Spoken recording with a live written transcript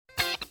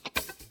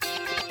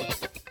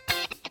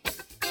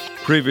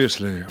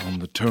Previously on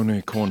the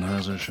Tony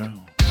Kornheiser Show.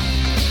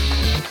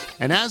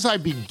 And as I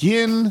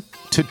begin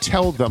to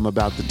tell them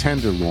about the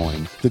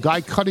tenderloin, the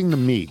guy cutting the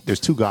meat, there's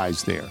two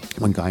guys there.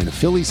 One guy in a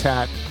Phillies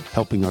hat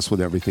helping us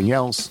with everything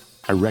else.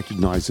 I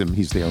recognize him.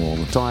 He's there all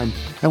the time.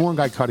 And one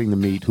guy cutting the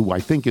meat who I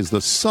think is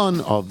the son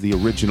of the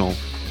original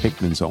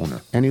Hickman's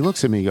owner. And he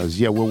looks at me and goes,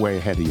 yeah, we're way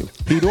ahead of you.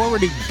 He'd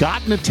already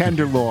gotten a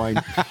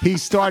tenderloin. He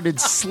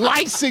started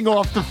slicing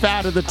off the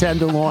fat of the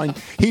tenderloin.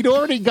 He'd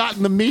already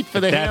gotten the meat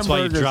for the That's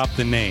hamburgers. why you dropped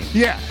the name.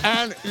 Yeah.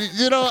 And,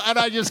 and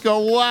I just go,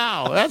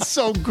 wow, that's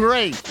so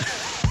great.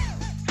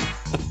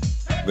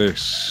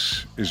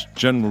 This is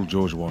General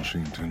George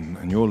Washington,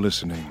 and you're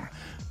listening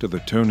to the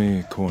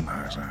Tony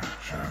Kornheiser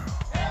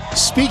Show.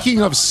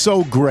 Speaking of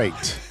so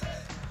great,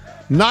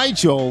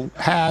 Nigel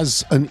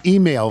has an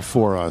email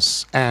for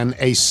us and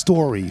a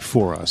story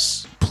for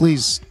us.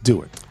 Please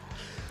do it.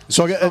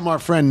 So from our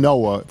friend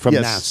Noah from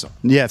NASA.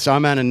 Yes, our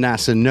man in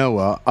NASA,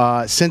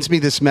 Noah, sends me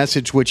this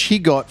message which he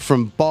got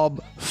from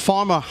Bob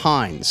Farmer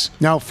Hines.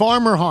 Now,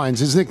 Farmer Hines,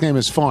 his nickname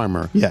is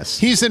Farmer. Yes.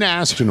 He's an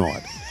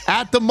astronaut.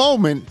 At the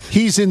moment,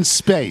 he's in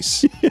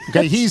space.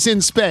 Okay, he's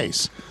in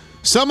space.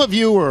 Some of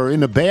you are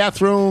in the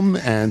bathroom,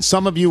 and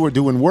some of you are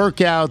doing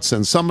workouts,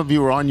 and some of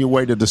you are on your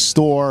way to the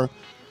store,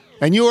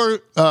 and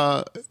you're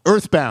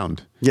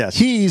earthbound. Yes.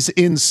 He's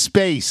in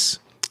space.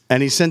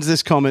 And he sends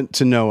this comment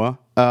to Noah.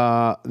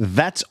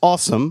 That's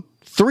awesome.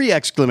 3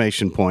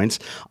 exclamation points.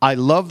 I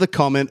love the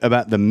comment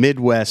about the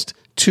Midwest.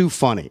 Too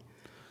funny.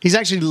 He's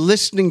actually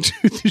listening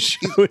to the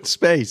show in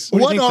space.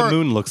 What do you think the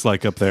moon looks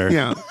like up there?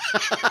 Yeah.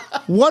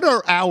 What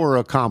are our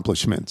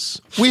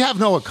accomplishments? We have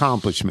no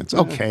accomplishments.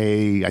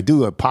 Okay, I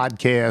do a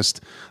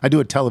podcast, I do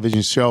a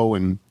television show,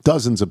 and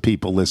dozens of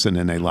people listen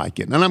and they like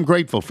it. And I'm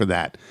grateful for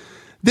that.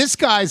 This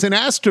guy's an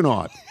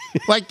astronaut.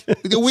 Like,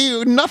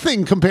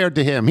 nothing compared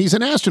to him. He's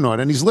an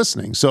astronaut and he's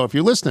listening. So if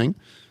you're listening,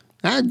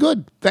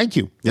 good. Thank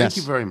you. Yes.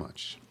 Thank you very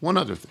much. One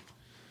other thing.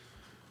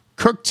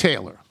 Kirk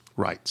Taylor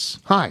writes,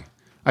 Hi.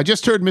 I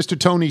just heard Mr.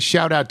 Tony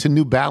shout out to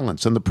New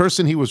Balance, and the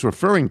person he was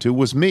referring to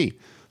was me.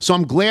 So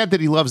I'm glad that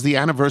he loves the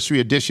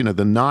anniversary edition of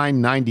the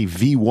 990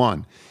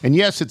 V1. And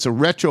yes, it's a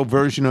retro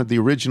version of the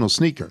original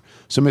sneaker,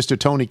 so Mr.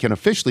 Tony can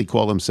officially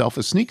call himself a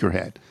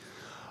sneakerhead.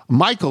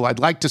 Michael, I'd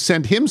like to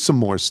send him some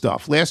more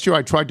stuff. Last year,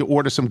 I tried to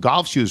order some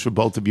golf shoes for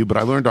both of you, but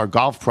I learned our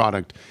golf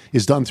product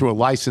is done through a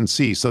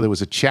licensee, so there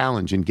was a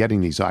challenge in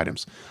getting these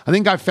items. I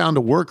think I found a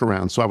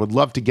workaround, so I would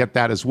love to get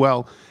that as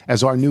well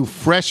as our new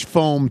Fresh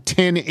Foam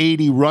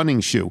 1080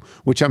 running shoe,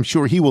 which I'm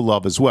sure he will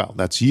love as well.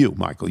 That's you,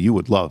 Michael. You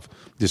would love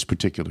this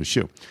particular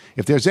shoe.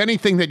 If there's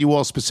anything that you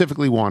all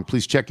specifically want,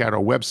 please check out our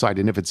website,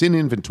 and if it's in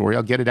inventory,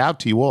 I'll get it out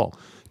to you all.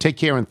 Take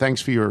care, and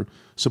thanks for your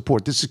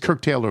support. This is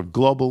Kirk Taylor of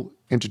Global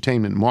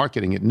Entertainment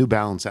Marketing at New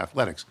Balance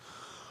Athletics.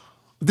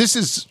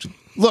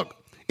 Look,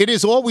 it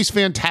is always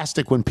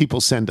fantastic when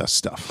people send us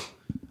stuff,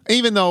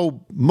 even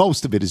though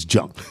most of it is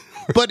junk,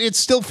 but it's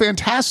still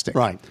fantastic.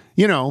 Right.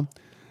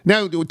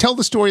 Now tell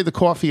the story of the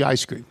coffee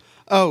ice cream.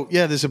 Oh,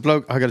 yeah, there's a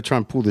bloke. I got to try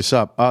and pull this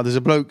up. There's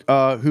a bloke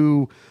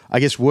who, I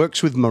guess,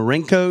 works with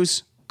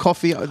Marenko's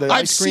coffee, the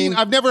ice cream.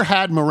 I've never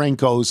had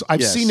Marenko's.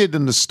 I've seen it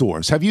in the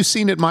stores. Have you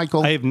seen it,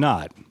 Michael? I have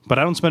not, but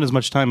I don't spend as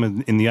much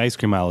time in the ice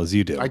cream aisle as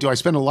you do. I do. I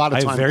spend a lot of I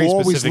have time very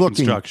always specific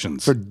looking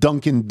instructions. for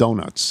Dunkin'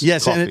 Donuts.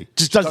 Yes, coffee. and it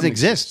just doesn't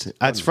exist.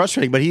 That's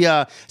frustrating. But he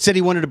said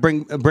he wanted to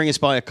bring us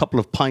by a couple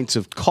of pints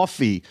of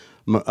coffee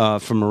from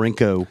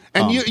Marenko.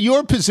 And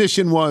your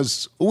position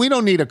was, we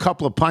don't need a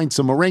couple of pints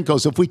of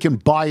Marenko's if we can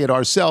buy it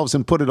ourselves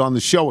and put it on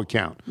the show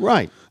account.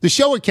 Right. The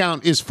show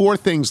account is for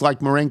things like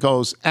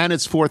Marenko's, and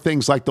it's for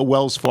things like the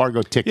Wells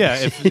Fargo tickets.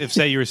 Yeah, if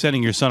say you were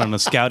sending your son on a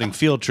scouting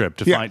field trip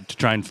to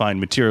try and find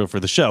material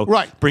for the show,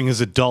 right? Bring his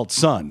adult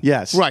son.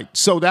 Yes, right.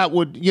 So that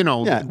would,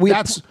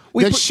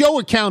 the show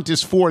account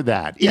is for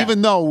that. Yeah.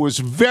 Even though it was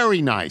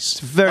very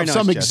nice,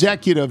 some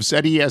executives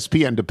at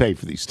ESPN to pay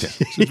for these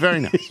tickets. It's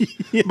very nice,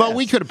 yes. But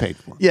we could have paid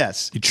for it.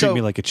 Yes, you treat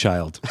me like a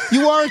child.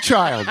 You are a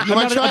child. You're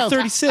my child. I'm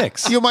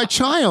 36. You're my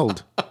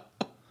child.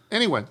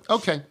 Anyway,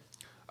 okay.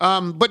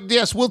 But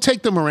yes, we'll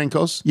take the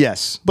Marenko's.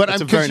 Yes, but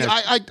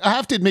I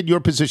have to admit your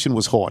position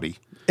was haughty.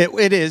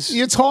 It is.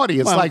 It's haughty.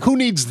 It's like, who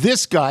needs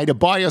this guy to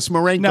buy us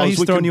Marenko's? No, he's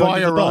we throwing can you buy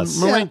under the our own bus.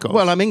 Marenko's. Yeah.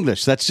 Well, I'm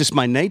English. That's just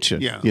my nature.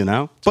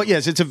 Yeah. But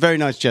yes, it's a very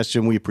nice gesture,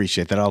 and we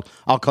appreciate that.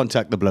 I'll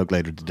contact the bloke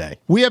later today.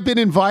 We have been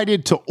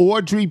invited to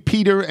Audrey,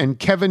 Peter, and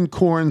Kevin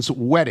Korn's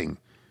wedding.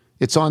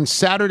 It's on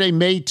Saturday,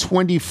 May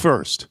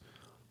 21st.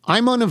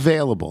 I'm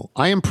unavailable.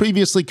 I am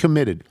previously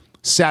committed.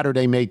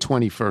 Saturday, May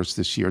 21st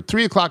this year,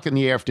 3 o'clock in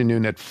the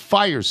afternoon at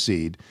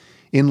Fireseed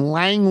in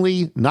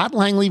Langley, not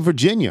Langley,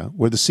 Virginia,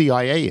 where the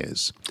CIA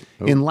is,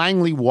 in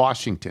Langley,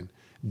 Washington.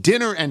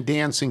 Dinner and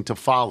dancing to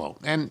follow.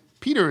 And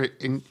Peter,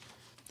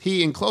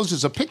 he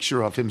encloses a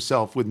picture of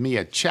himself with me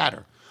at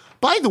Chatter.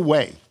 By the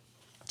way,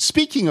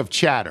 speaking of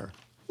Chatter,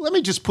 let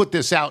me just put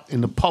this out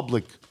in the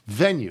public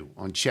venue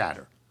on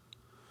Chatter.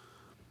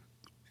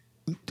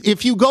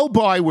 If you go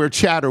by where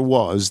Chatter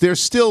was, there's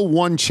still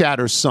one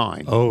Chatter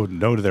sign. Oh,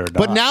 no, there are not.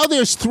 But now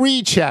there's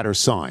 3 Chatter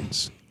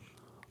signs.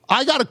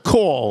 I got a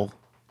call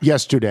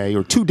yesterday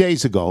or 2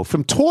 days ago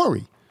from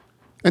Tori.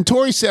 And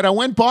Tori said, I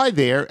went by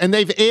there and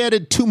they've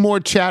added 2 more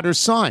Chatter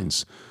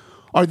signs.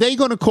 Are they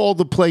going to call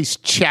the place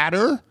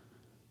Chatter?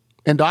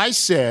 And I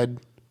said,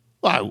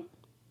 well,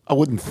 I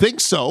wouldn't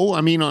think so.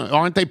 I mean,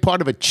 aren't they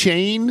part of a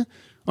chain?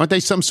 Aren't they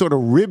some sort of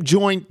rib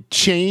joint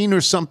chain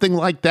or something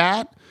like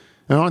that?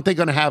 And aren't they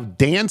going to have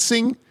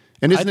dancing?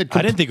 And isn't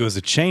I didn't think it was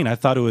a chain. I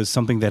thought it was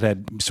something that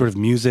had sort of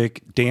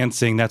music,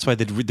 dancing. That's why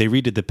they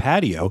redid the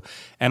patio.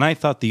 And I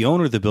thought the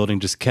owner of the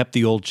building just kept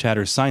the old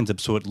Chatter signs up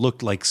so it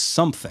looked like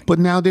something. But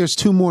now there's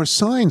 2 more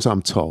signs,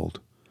 I'm told.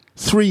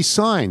 3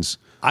 signs.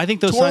 I think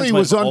those Tori signs might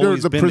was have under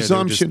always the been there.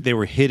 presumption They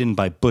were hidden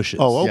by bushes.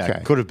 Oh, okay. Yeah,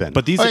 could have been.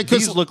 But these, All right,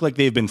 'cause- these look like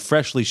they've been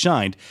freshly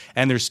shined,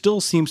 and there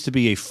still seems to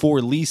be a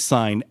for lease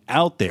sign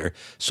out there.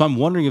 So I'm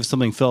wondering if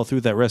something fell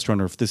through that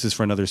restaurant or if this is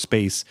for another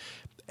space,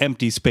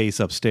 empty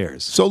space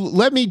upstairs. So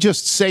let me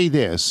just say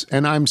this,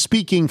 and I'm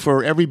speaking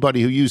for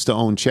everybody who used to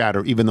own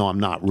Chatter, even though I'm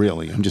not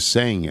really. I'm just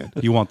saying it.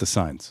 You want the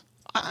signs.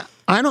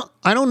 I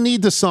don't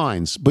need the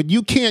signs, but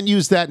you can't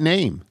use that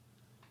name.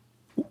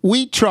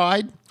 We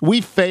tried,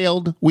 we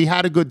failed, we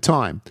had a good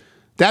time.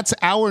 That's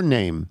our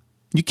name.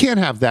 You can't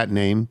have that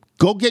name.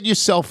 Go get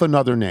yourself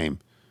another name.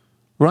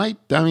 Right?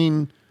 I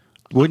mean,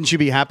 Wouldn't you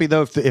be happy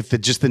though if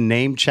just the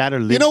name Chatter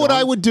lived you know what on?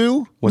 I would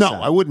do? What's No,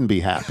 that? I wouldn't be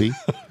happy.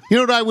 You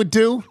know what I would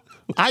do?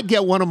 I'd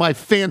get one of my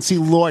fancy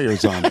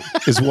lawyers on it,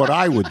 is what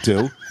I would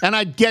do. And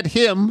I'd get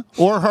him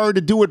or her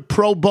to do it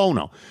pro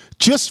bono,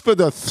 just for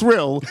the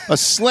thrill of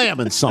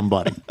slamming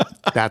somebody.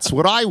 That's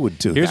what I would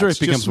do. Here's where it That's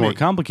becomes just more me.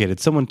 complicated.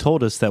 Someone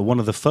told us that one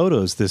of the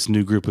photos this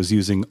new group was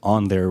using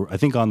on their, I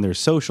think on their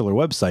social or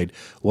website,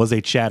 was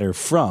a Chatter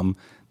from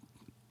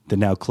the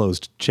now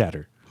closed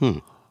Chatter.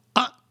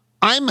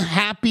 I'm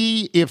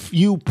happy if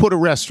you put a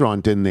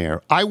restaurant in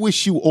there. I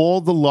wish you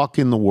all the luck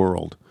in the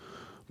world.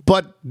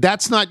 But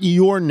that's not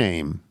your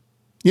name.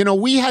 You know,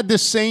 we had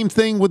this same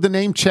thing with the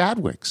name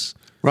Chadwick's.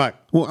 Right.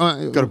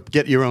 Well, Got to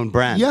get your own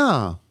brand.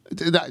 yeah.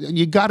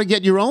 You got to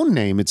get your own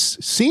name, it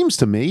seems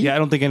to me. Yeah, I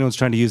don't think anyone's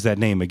trying to use that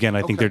name. Again,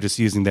 I think they're just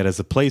using that as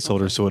a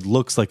placeholder so it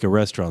looks like a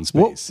restaurant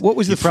space. What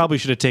was you the probably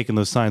should have taken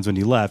those signs when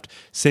you left,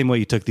 same way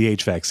you took the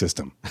HVAC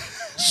system.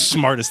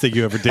 Smartest thing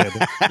you ever did.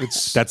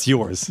 That's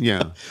yours.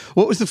 Yeah.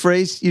 What was the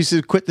phrase? You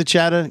said quit the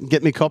Chatter,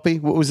 get me copy.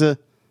 What was the?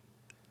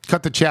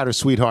 Cut the chatter,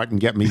 sweetheart, and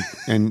get me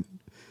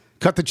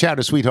cut the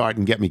chatter, sweetheart,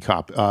 and get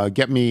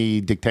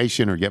me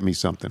dictation or get me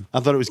something. I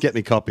thought it was get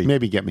me copy.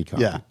 Maybe get me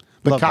copy. Yeah.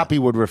 But Love that. copy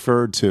would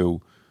refer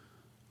to,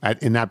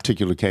 in that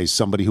particular case,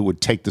 somebody who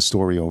would take the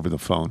story over the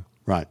phone.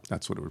 Right.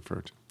 That's what it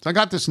referred to. So I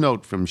got this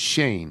note from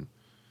Shane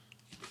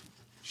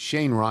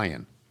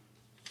Ryan,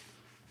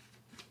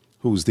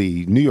 who's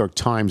the New York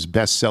Times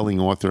best-selling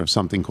author of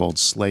something called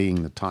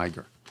Slaying the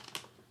Tiger.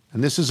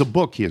 And this is a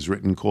book he has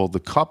written called The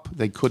Cup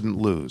They Couldn't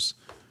Lose.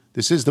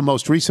 This is the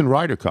most recent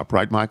Ryder Cup,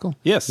 right, Michael?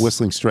 Yes.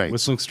 Whistling Straits.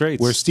 Whistling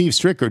Straits. Where Steve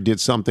Stricker did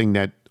something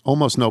that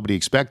almost nobody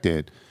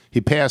expected.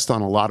 He passed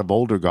on a lot of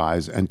older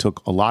guys and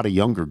took a lot of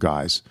younger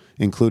guys,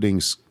 including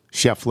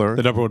Scheffler.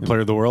 The number one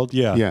player of the world?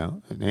 Yeah. Yeah,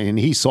 and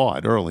he saw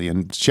it early.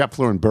 And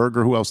Scheffler and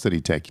Berger, who else did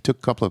he take? He took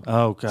a couple of,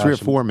 Oh, gosh. 3 or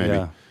 4 maybe.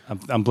 Yeah.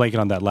 I'm blanking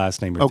on that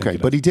last name. You're Okay,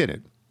 thinking but of. he did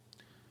it.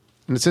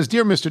 And it says,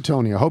 Dear Mr.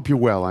 Tony, I hope you're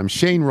well. I'm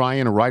Shane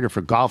Ryan, a writer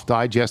for Golf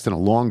Digest and a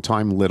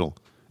longtime little.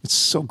 It's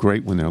so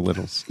great when they're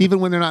littles, even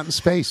when they're not in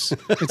space.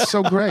 It's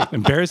so great.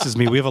 Embarrasses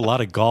me. We have a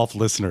lot of golf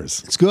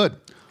listeners. It's good.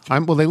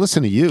 Well, they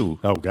listen to you.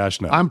 Oh, gosh,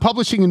 no. I'm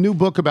publishing a new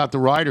book about the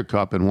Ryder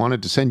Cup and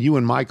wanted to send you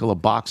and Michael a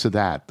box of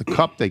that. The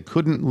Cup They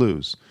Couldn't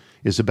Lose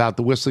is about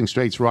the Whistling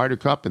Straits Ryder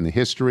Cup and the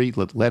history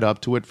that led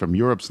up to it, from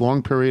Europe's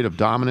long period of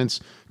dominance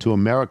to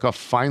America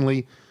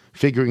finally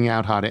figuring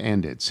out how to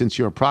end it. Since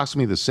you're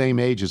approximately the same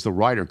age as the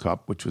Ryder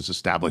Cup, which was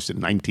established in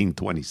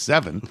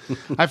 1927,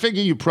 I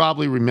figure you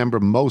probably remember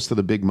most of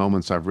the big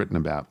moments I've written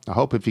about. I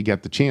hope if you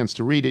get the chance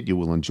to read it, you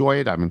will enjoy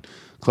it. I'm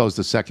enclosed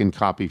the second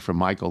copy from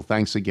Michael.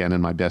 Thanks again,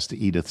 and my best to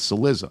Edith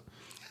Saliza.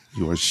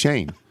 Yours,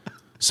 Shane.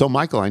 So,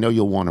 Michael, I know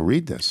you'll want to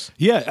read this.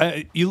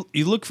 Yeah, you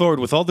look forward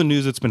with all the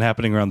news that's been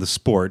happening around the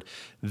sport.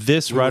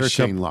 This Ryder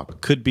Shane Cup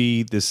Luck. could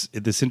be this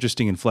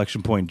interesting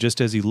inflection point. Just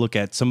as you look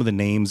at some of the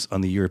names on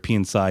the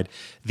European side,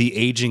 the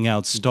aging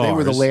out stars. They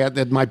were the last.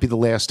 That might be the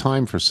last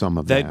time for some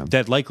of them.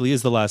 That likely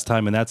is the last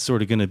time, and that's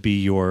sort of going to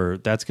be your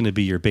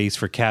base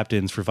for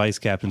captains, for vice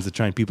captains.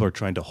 People are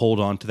trying to hold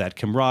on to that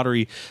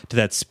camaraderie, to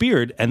that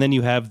spirit, and then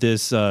you have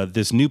this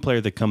new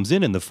player that comes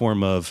in the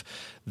form of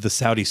the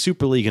Saudi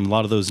Super League, and a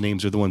lot of those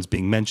names are the ones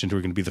being mentioned who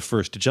are going to be the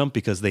first to jump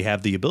because they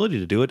have the ability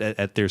to do it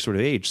at their sort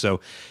of age.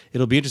 So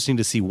it'll be interesting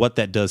to see what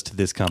that does to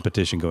this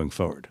competition going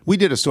forward. We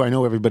did a story. I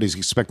know everybody's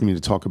expecting me to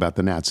talk about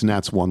the Nats. The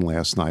Nats won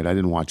last night. I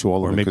didn't watch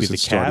all of it maybe because the it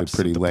started Caps,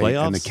 pretty the late.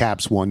 And the playoffs?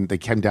 Caps won. They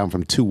came down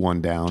from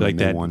 2-1 down, Like and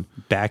they that won.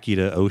 Backy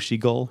to Oshie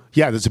goal.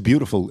 Yeah, it's a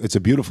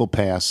beautiful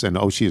pass, and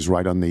Oshie is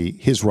right on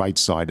his right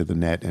side of the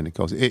net, and it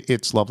goes.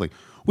 It's lovely.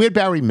 We had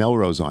Barry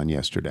Melrose on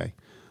yesterday,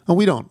 and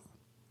we don't.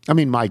 I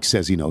mean, Mike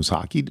says he knows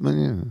hockey.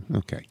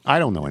 Okay, I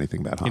don't know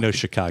anything about hockey. You know,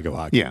 Chicago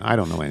hockey. Yeah, I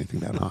don't know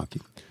anything about hockey.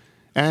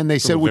 And they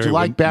said, a would you very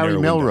like Barry narrow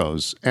window.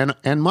 Melrose?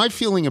 And my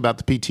feeling about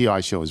the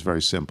PTI show is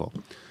very simple.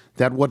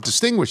 that what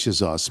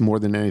distinguishes us more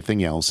than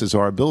anything else is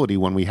our ability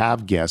when we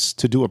have guests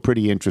to do a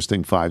pretty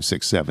interesting 5,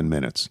 6, 7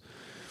 minutes.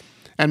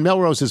 And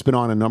Melrose has been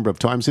on a number of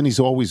times, and he's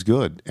always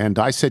good. And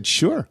I said,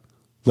 sure,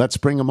 let's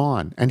bring him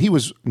on. And he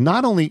was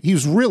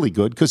really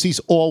good because he's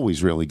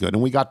always really good.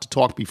 And we got to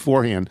talk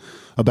beforehand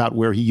about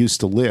where he used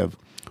to live,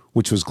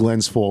 which was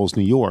Glens Falls,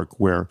 New York,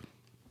 where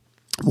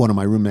one of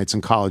my roommates in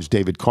college,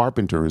 David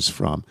Carpenter, is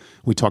from.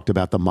 We talked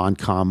about the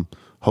Montcalm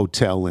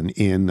Hotel and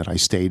Inn that I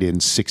stayed in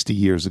 60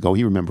 years ago.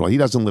 He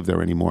doesn't live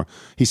there anymore.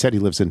 He said he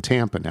lives in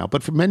Tampa now,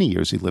 but for many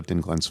years he lived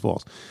in Glens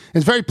Falls.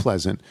 It's very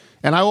pleasant,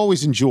 and I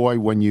always enjoy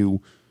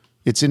when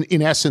it's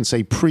in essence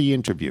a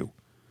pre-interview.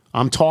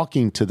 I'm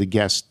talking to the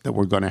guest that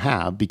we're going to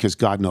have because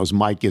God knows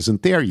Mike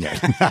isn't there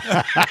yet.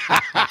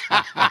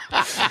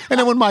 And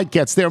then when Mike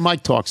gets there,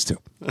 Mike talks too.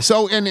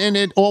 So, and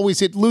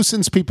it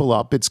loosens people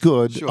up. It's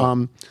good.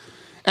 Sure.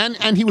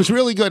 And he was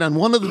really good. And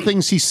one of the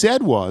things he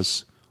said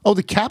was, oh,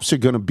 the Caps are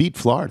going to beat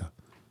Florida.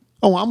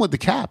 Oh, I'm with the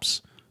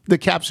Caps. The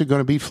Caps are going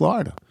to beat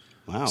Florida.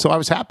 Wow. So I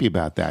was happy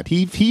about that.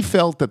 He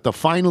felt that the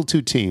final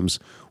two teams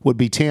would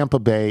be Tampa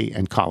Bay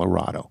and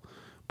Colorado.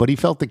 But he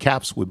felt the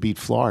Caps would beat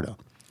Florida.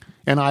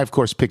 And I, of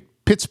course,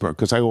 picked Pittsburgh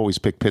because I always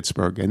pick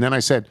Pittsburgh. And then I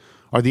said,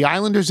 are the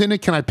Islanders in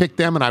it? Can I pick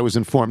them? And I was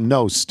informed,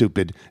 no,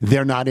 stupid.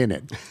 They're not in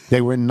it. They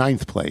were in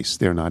 9th place.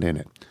 They're not in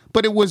it.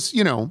 But it was,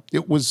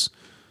 it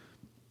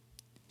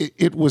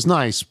was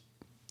nice.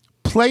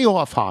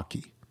 Playoff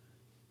hockey.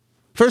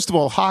 First of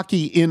all,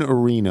 hockey in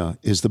arena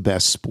is the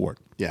best sport.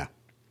 Yeah.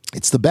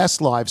 It's the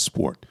best live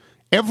sport.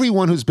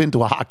 Everyone who's been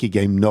to a hockey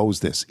game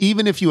knows this.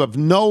 Even if you have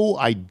no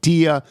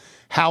idea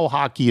how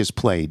hockey is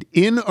played,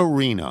 in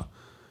arena,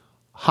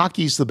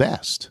 hockey's the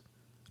best.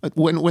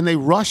 When they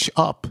rush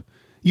up,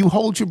 you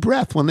hold your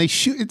breath. When they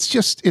shoot,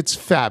 it's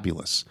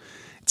fabulous.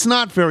 It's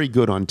not very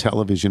good on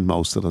television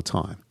most of the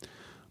time.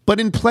 But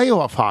in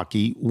playoff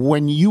hockey,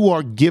 when you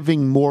are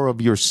giving more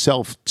of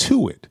yourself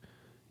to it,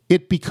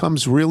 it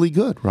becomes really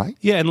good, right?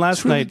 Yeah, and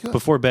last really night good.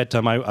 before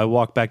bedtime, I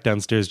walked back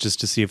downstairs just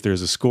to see if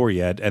there's a score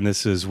yet. And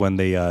this is when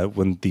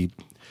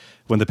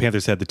when the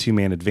Panthers had the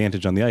 2-man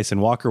advantage on the ice,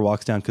 and Walker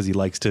walks down because he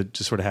likes to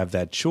just sort of have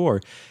that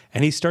chore,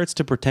 and he starts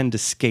to pretend to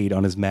skate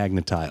on his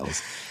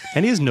Magna-Tiles.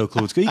 And he has no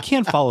clue what's going on. He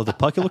can't follow the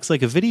puck. It looks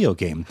like a video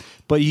game,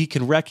 but he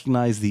can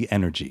recognize the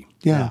energy.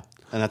 Yeah.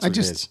 And that's what it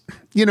is.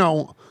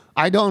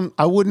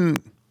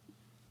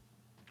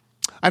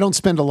 I don't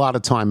spend a lot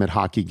of time at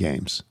hockey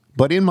games.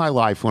 But in my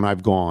life, when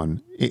I've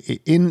gone,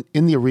 in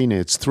the arena,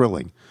 it's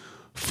thrilling.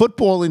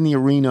 Football in the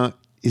arena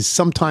is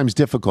sometimes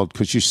difficult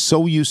because you're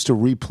so used to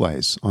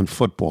replays on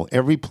football.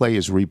 Every play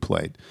is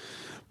replayed.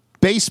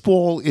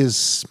 Baseball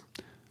is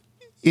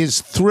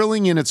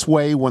thrilling in its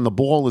way when the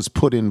ball is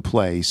put in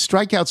play.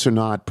 Strikeouts are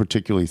not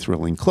particularly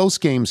thrilling. Close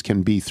games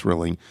can be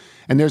thrilling.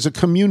 And there's a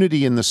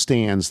community in the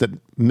stands that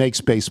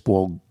makes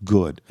baseball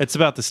good. It's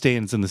about the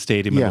stands in the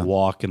stadium and the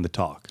walk and the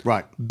talk.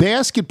 Right.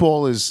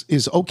 Basketball is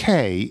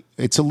okay.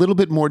 It's a little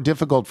bit more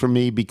difficult for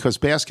me because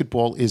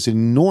basketball is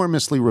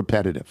enormously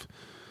repetitive.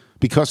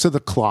 Because of the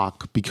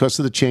clock, because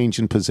of the change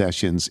in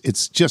possessions.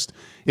 It's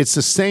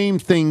the same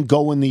thing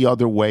going the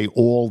other way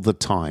all the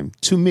time,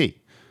 to me.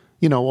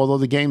 Although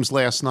the games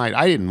last night,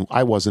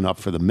 I wasn't up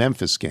for the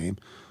Memphis game.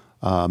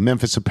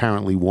 Memphis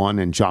apparently won,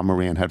 and John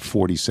Moran had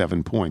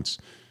 47 points.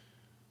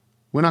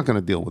 We're not going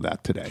to deal with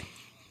that today.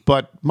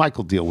 But Mike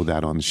will deal with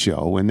that on the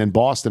show. And then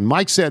Boston.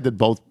 Mike said that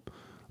both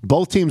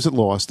teams that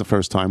lost the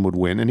first time would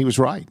win, and he was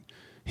right.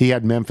 He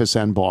had Memphis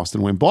and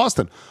Boston win.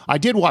 Boston, I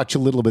did watch a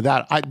little bit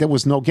of that. There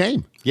was no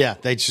game. Yeah,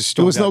 they just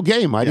there was no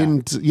game. I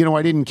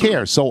didn't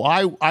care. So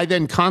I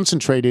then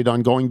concentrated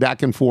on going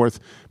back and forth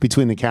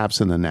between the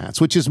Caps and the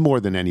Nats, which is more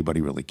than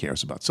anybody really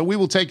cares about. So we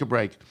will take a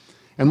break.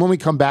 And when we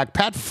come back,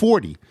 Pat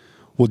Forty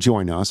will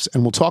join us,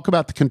 and we'll talk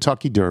about the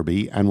Kentucky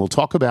Derby, and we'll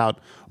talk about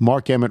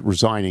Mark Emmett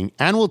resigning,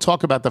 and we'll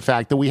talk about the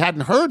fact that we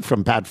hadn't heard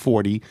from Pat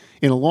Forty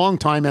in a long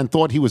time and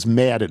thought he was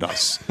mad at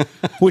us,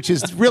 which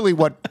is really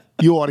what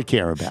you ought to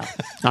care about.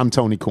 I'm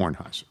Tony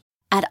Kornheiser.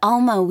 At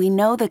Alma, we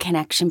know the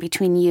connection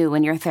between you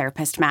and your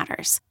therapist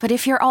matters. But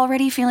if you're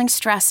already feeling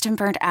stressed and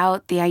burnt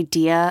out, the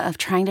idea of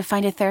trying to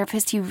find a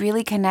therapist you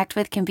really connect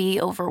with can be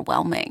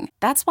overwhelming.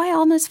 That's why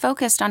Alma's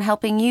focused on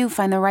helping you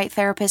find the right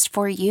therapist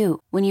for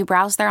you. When you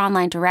browse their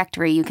online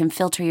directory, you can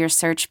filter your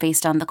search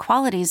based on the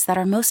qualities that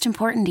are most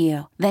important to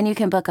you. Then you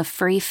can book a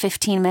free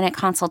 15-minute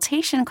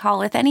consultation call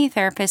with any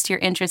therapist you're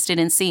interested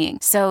in seeing,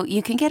 so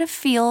you can get a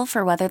feel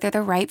for whether they're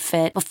the right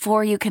fit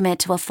before you commit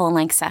to a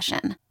full-length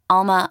session.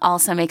 Alma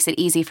also makes it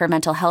easy for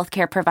mental health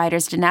care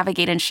providers to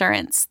navigate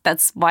insurance.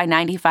 That's why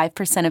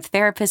 95% of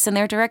therapists in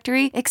their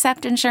directory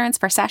accept insurance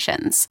for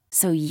sessions.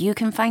 So you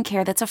can find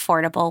care that's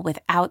affordable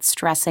without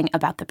stressing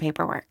about the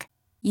paperwork.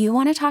 You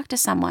want to talk to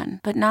someone,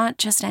 but not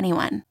just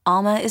anyone.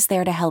 Alma is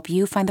there to help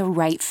you find the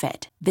right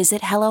fit.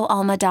 Visit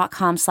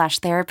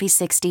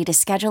helloalma.com/therapy60 to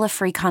schedule a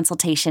free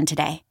consultation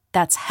today.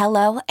 That's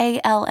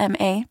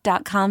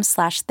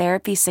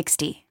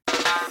helloalma.com/therapy60.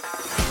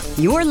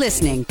 You're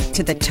listening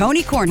to The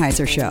Tony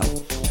Kornheiser Show.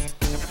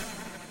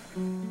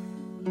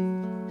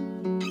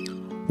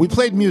 We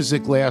played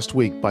music last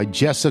week by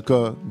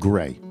Jessica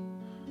Gray.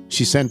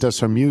 She sent us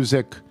her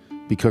music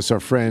because her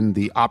friend,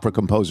 the opera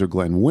composer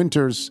Glenn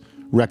Winters,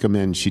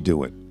 recommends she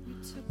do it.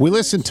 We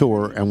listened to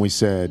her and we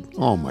said,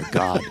 oh my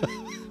God.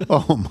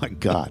 Oh my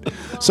God.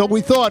 So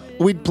we thought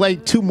we'd play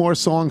 2 more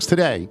songs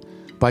today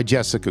by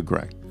Jessica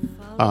Gray.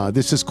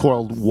 This is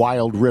called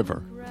Wild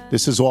River.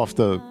 This is off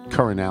the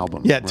current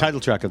album. Yeah, title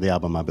track of the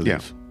album, I believe.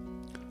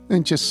 Yeah.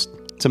 And just,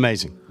 It's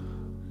amazing.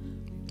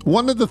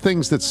 one of the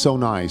things that's so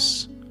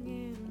nice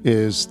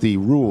is the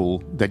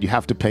rule that you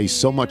have to pay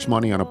so much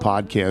money on a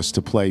podcast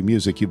to play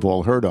music you've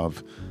all heard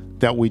of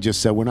that we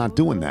just said we're not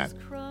doing that.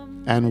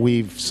 And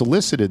we've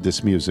solicited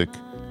this music,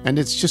 and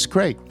it's just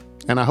great.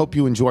 And I hope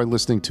you enjoy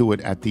listening to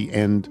it at the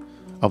end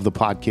of the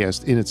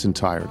podcast in its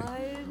entirety.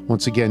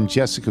 Once again,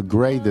 Jessica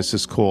Gray, this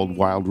is called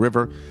Wild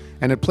River,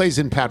 and it plays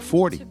in Pat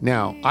Forty.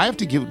 Now, I have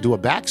to do a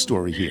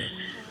backstory here.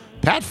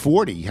 Pat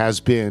Forty has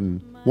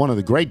been one of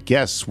the great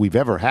guests we've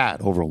ever had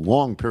over a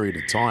long period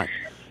of time.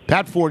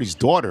 Pat Forty's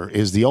daughter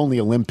is the only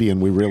Olympian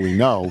we really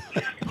know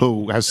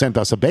who has sent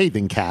us a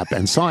bathing cap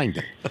and signed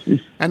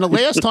it. And the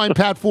last time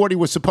Pat Forty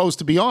was supposed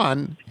to be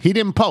on, he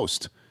didn't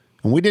post.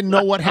 And we didn't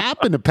know what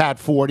happened to Pat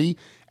Forty.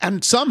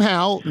 And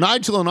somehow,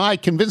 Nigel and I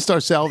convinced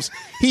ourselves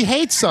he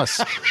hates us.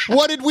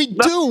 What did we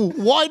do?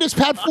 Why does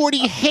Pat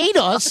Forty hate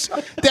us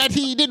that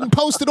he didn't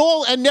post at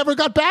all and never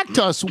got back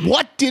to us?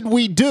 What did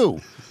we do?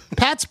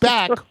 Pat's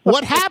back.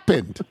 What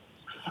happened?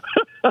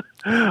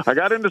 I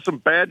got into some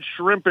bad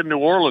shrimp in New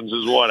Orleans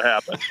is what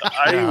happened.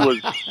 I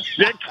was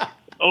sick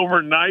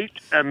overnight,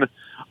 and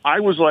I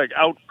was like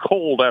out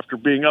cold after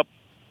being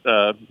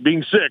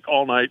sick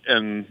all night.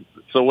 And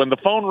so when the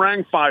phone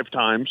rang 5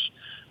 times,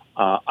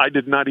 I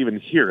did not even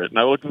hear it. And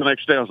I looked the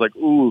next day, I was like,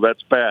 ooh,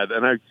 that's bad.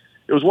 And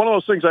it was one of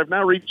those things. I've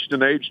now reached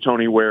an age,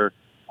 Tony, where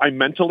I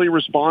mentally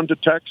respond to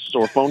texts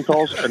or phone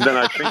calls, and then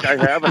I think I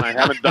have, and I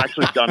haven't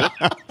actually done it.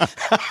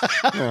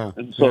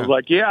 And so,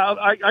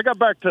 I got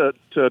back to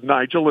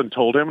Nigel and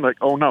told him, like,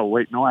 oh, no,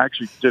 wait, no, I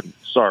actually didn't.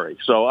 Sorry.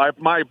 So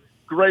my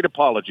great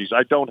apologies.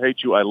 I don't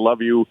hate you. I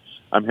love you.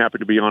 I'm happy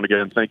to be on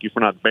again. Thank you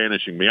for not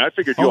banishing me. I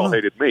figured you all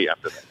hated me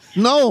after that.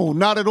 No,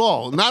 not at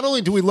all. Not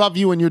only do we love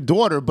you and your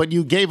daughter, but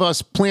you gave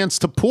us Plants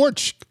to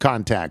Porch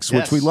contacts,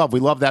 which we love. We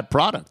love that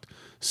product.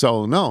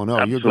 So, no,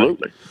 Absolutely. You're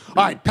great. All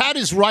right, Pat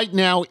is right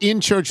now in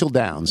Churchill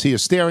Downs. He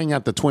is staring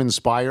at the Twin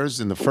Spires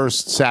in the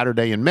first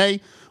Saturday in May,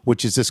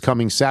 which is this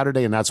coming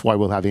Saturday, and that's why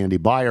we'll have Andy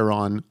Beyer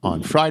on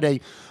Friday.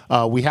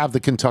 We have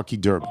the Kentucky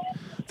Derby.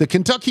 The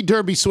Kentucky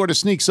Derby sort of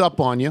sneaks up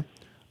on you,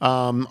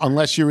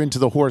 unless you're into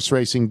the horse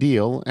racing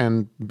deal,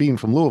 and being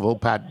from Louisville,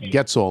 Pat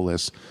gets all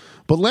this.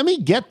 But let me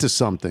get to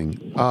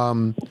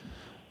something.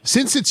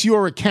 Since it's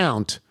your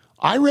account,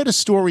 I read a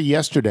story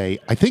yesterday,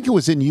 I think it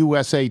was in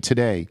USA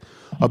Today,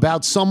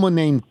 about someone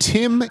named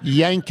Tim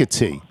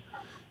Yankety.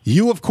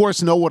 You, of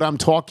course, know what I'm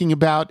talking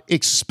about.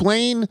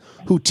 Explain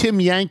who Tim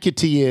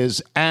Yankety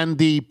is and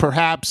the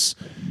perhaps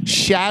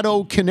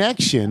shadow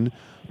connection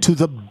to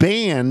the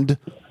band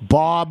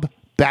Bob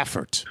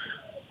Baffert.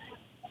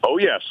 Oh,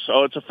 yes.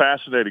 Oh, it's a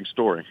fascinating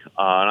story.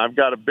 And I've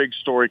got a big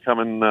story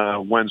coming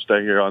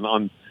Wednesday here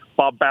on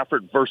Bob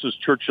Baffert versus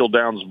Churchill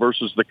Downs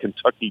versus the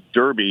Kentucky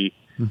Derby.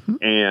 Mm-hmm.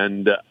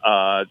 And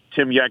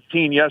Tim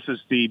Yankety, yes, is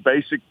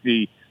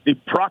the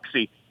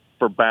proxy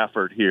for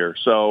Baffert here.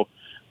 So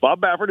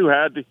Bob Baffert, who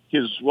had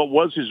what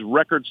was his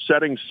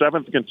record-setting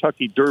 7th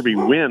Kentucky Derby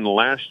win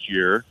last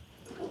year,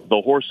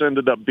 the horse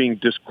ended up being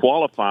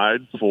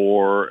disqualified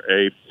for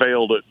a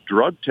failed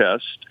drug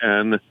test,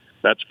 and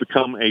that's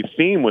become a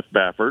theme with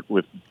Baffert,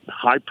 with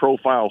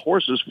high-profile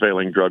horses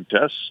failing drug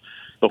tests.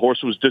 The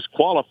horse was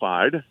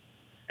disqualified,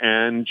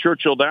 and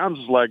Churchill Downs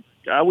is like,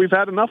 we've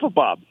had enough of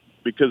Bob,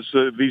 because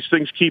these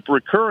things keep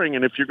recurring,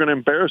 and if you're going to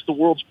embarrass the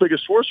world's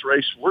biggest horse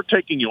race, we're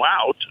taking you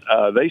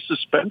out. They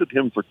suspended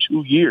him for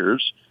 2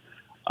 years.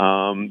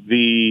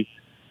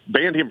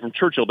 Banned him from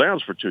Churchill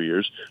Downs for 2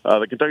 years.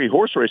 The Kentucky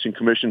Horse Racing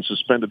Commission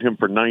suspended him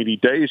for 90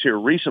 days here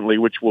recently,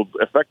 which will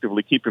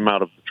effectively keep him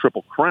out of the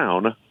Triple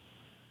Crown.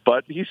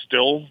 But he's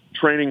still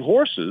training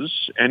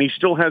horses, and he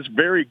still has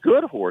very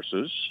good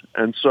horses.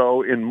 And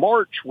so in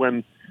March,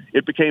 when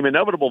it became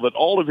inevitable that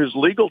all of his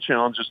legal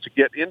challenges to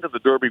get into the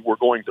Derby were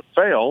going to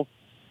fail,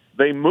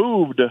 they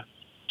moved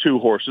 2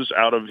 horses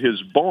out of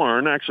his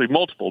barn, actually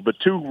multiple, but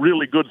 2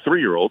 really good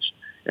 3-year-olds,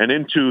 and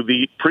into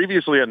the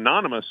previously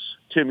anonymous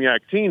Tim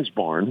Yaktene's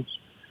barn.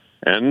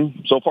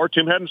 And so far,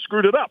 Tim hadn't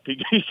screwed it up.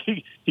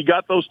 He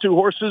got those 2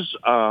 horses,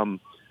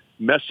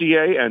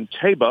 Messier and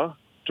Taba,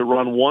 to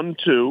run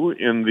 1-2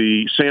 in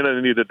the Santa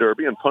Anita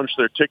Derby and punch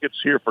their tickets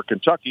here for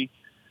Kentucky.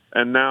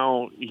 And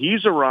now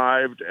he's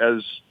arrived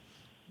as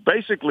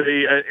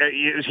basically,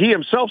 he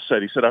himself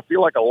said, I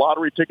feel like a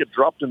lottery ticket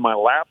dropped in my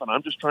lap, and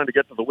I'm just trying to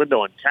get to the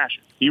window and cash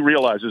it. He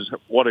realizes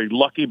what a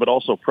lucky but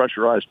also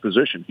pressurized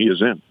position he is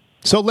in.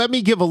 So let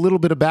me give a little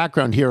bit of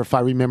background here if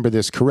I remember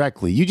this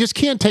correctly. You just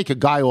can't take a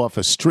guy off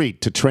a street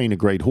to train a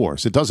great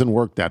horse. It doesn't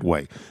work that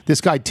way. This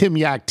guy, Tim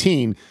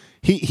Yaktene,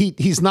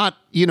 he's not,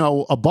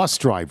 a bus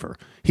driver.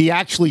 He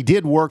actually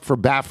did work for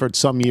Baffert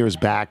some years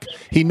back.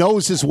 He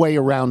knows his way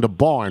around a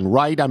barn,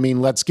 right? I mean,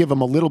 let's give him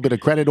a little bit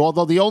of credit,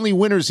 although the only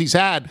winners he's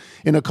had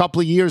in a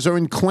couple of years are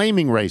in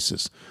claiming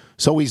races.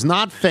 So he's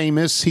not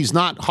famous. He's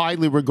not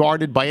highly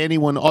regarded by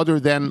anyone other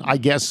than, I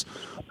guess,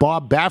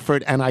 Bob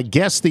Baffert, and I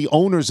guess the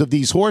owners of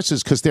these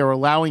horses, because they're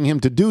allowing him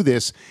to do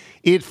this.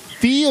 It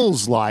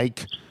feels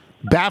like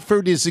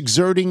Baffert is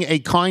exerting a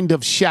kind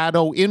of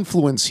shadow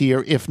influence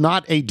here, if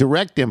not a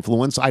direct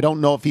influence. I don't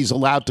know if he's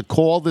allowed to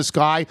call this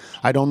guy.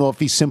 I don't know if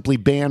he's simply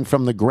banned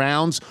from the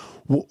grounds.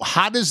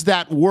 How does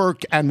that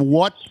work, and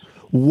what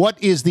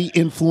is the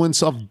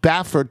influence of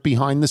Baffert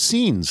behind the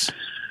scenes?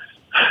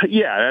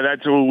 Yeah,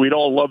 that's we'd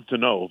all love to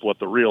know what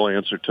the real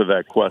answer to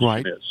that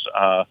question is.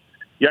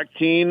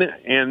 Yakin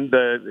and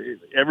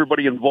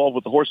everybody involved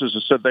with the horses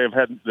has said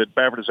that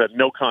Baffert has had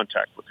no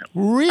contact with him.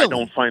 Really? I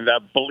don't find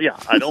that.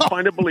 I don't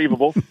find it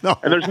believable. No.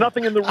 And there's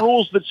nothing in the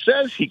rules that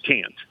says he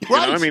can't.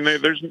 Right. I mean,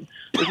 there's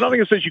nothing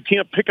that says you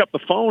can't pick up the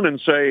phone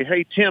and say,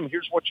 "Hey, Tim,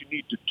 here's what you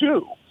need to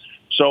do."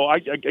 So I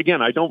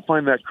don't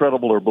find that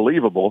credible or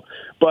believable.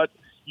 But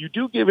you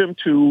do give him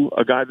to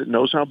a guy that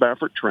knows how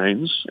Baffert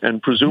trains,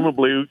 and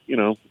presumably,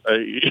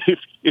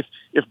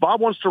 if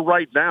Bob wants to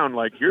write down,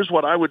 like, here's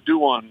what I would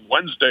do on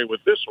Wednesday with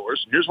this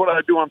horse, and here's what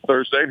I do on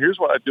Thursday, and here's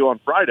what I do on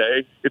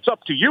Friday, it's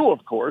up to you,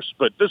 of course,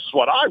 but this is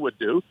what I would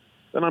do,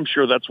 then I'm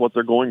sure that's what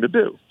they're going to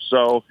do.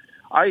 So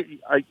I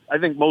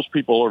think most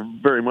people are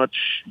very much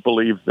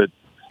believe that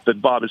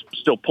Bob is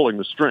still pulling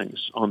the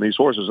strings on these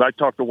horses. I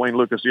talked to Wayne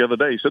Lucas the other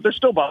day. He said they're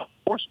still Bob's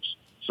horses.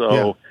 So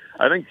yeah.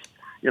 I think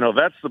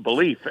that's the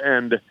belief.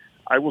 And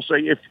I will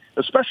say,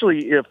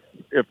 especially if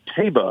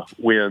Taba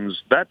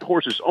wins, that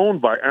horse is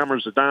owned by Amr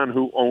Zidane,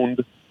 who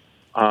owned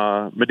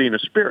Medina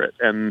Spirit.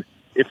 And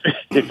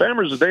if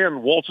Amr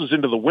Zidane waltzes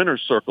into the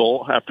winner's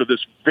circle after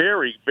this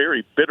very,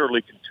 very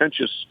bitterly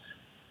contentious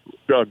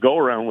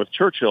go-around with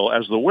Churchill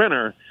as the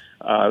winner,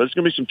 there's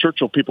going to be some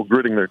Churchill people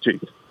gritting their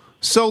teeth.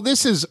 So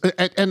this is,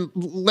 and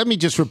let me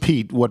just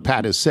repeat what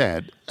Pat has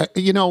said.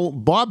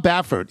 Bob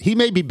Baffert, he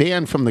may be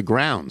banned from the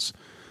grounds.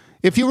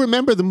 If you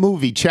remember the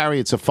movie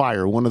Chariots of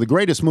Fire, one of the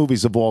greatest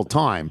movies of all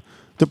time,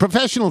 the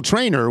professional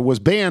trainer was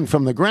banned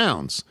from the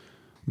grounds.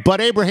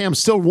 But Abraham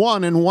still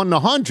won and won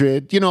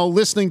 100,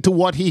 listening to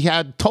what he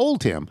had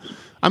told him.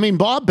 I mean,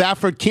 Bob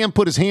Baffert can't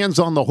put his hands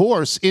on the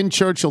horse in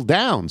Churchill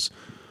Downs.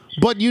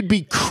 But you'd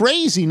be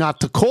crazy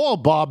not to call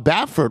Bob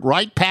Baffert,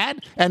 right,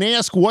 Pat, and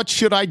ask, what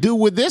should I do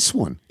with this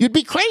one? You'd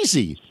be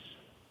crazy.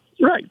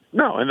 Right.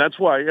 No, and that's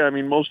why,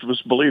 most of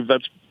us believe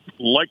that's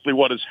likely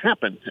what has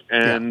happened.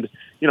 And,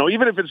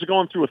 even if it's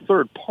going through a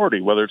third party,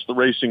 whether it's the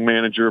racing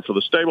manager for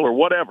the stable or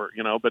whatever,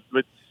 but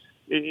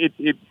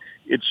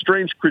it's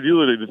strange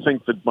credulity to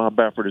think that Bob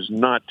Baffert is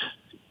not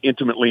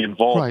intimately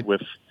involved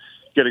with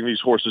getting these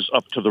horses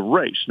up to the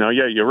race. Now,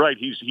 yeah, you're right.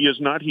 He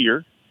is not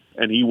here.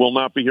 And he will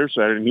not be here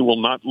Saturday. And he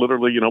will not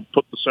literally,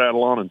 put the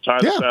saddle on and tie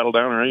the saddle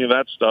down or any of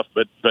that stuff.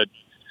 But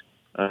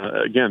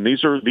again,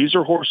 these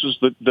are horses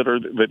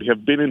that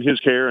have been in his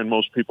care, and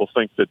most people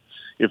think that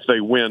if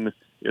they win,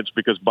 it's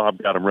because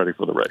Bob got them ready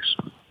for the race.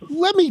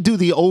 Let me do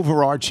the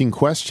overarching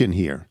question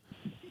here.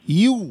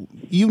 You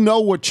know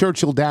what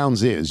Churchill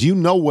Downs is. You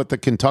know what the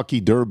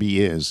Kentucky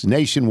Derby is,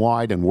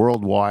 nationwide and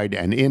worldwide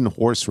and in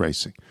horse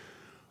racing.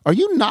 Are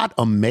you not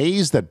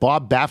amazed that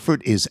Bob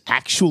Baffert is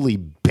actually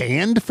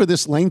banned for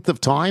this length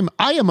of time?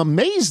 I am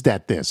amazed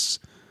at this.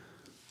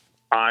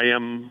 I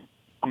am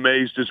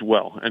amazed as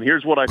well. And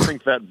here's what I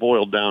think that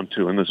boiled down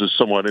to, and this is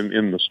somewhat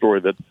in the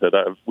story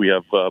that we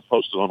have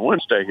posted on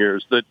Wednesday here,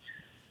 is that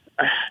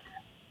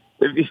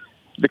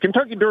the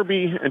Kentucky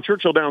Derby and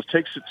Churchill Downs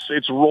takes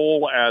its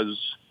role as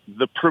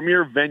the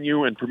premier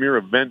venue and premier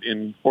event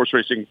in horse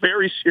racing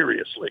very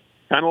seriously,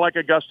 kind of like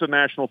Augusta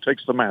National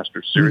takes the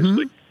Masters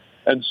seriously. Mm-hmm.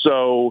 And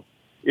so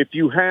if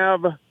you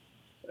have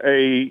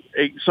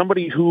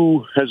somebody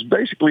who has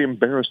basically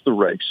embarrassed the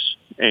race,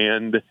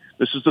 and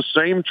this is the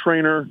same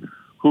trainer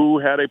who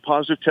had a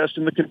positive test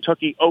in the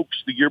Kentucky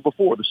Oaks the year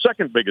before, the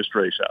second biggest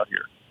race out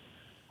here,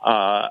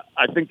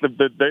 I think that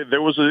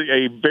there was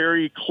a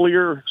very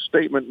clear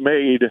statement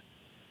made.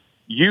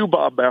 You,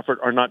 Bob Baffert,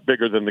 are not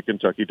bigger than the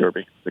Kentucky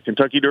Derby. The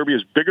Kentucky Derby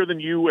is bigger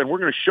than you, and we're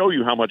going to show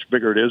you how much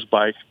bigger it is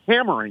by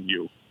hammering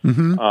you.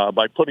 Mm-hmm.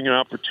 By putting it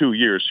out for 2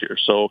 years here.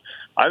 So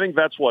I think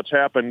that's what's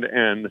happened.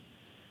 And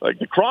like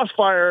the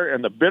crossfire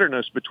and the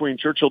bitterness between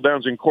Churchill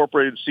Downs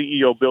Incorporated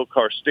CEO Bill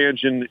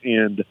Carstanjen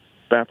and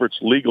Baffert's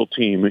legal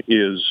team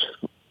is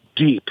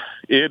deep.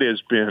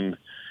 It's been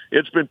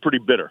pretty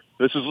bitter.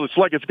 It's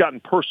like it's gotten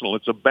personal.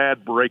 It's a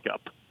bad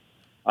breakup.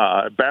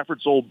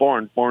 Baffert's old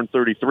barn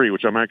 33,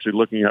 which I'm actually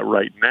looking at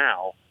right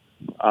now,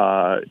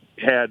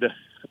 had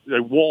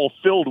a wall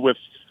filled with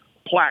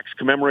plaques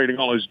commemorating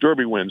all his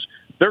Derby wins.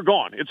 They're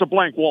gone. It's a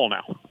blank wall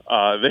now.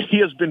 He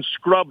has been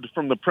scrubbed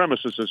from the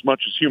premises as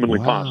much as humanly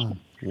possible.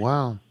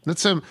 Wow.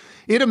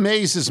 It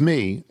amazes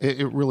me.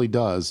 It really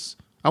does.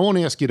 I won't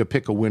ask you to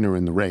pick a winner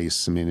in the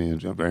race, or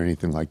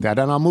anything like that.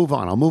 And I'll move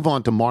on. I'll move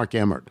on to Mark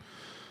Emmert.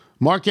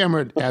 Mark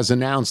Emmert has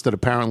announced that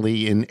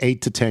apparently in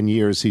 8 to 10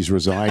 years he's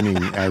resigning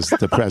as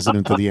the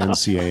president of the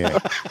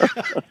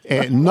NCAA.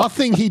 And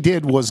nothing he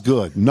did was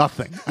good.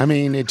 Nothing. I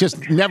mean, it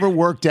just never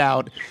worked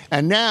out.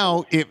 And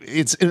now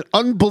it's an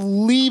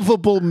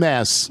unbelievable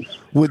mess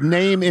with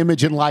name,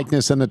 image, and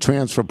likeness and the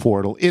transfer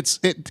portal. It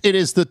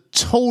is the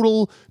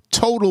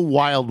total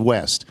Wild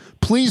West.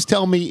 Please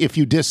tell me if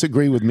you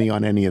disagree with me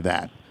on any of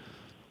that.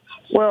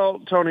 Well,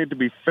 Tony, to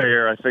be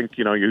fair, I think,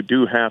 you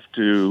do have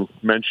to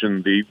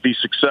mention the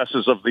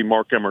successes of the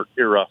Mark Emmert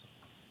era.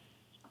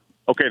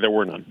 Okay, there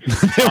were none.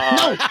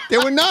 No,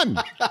 there were none.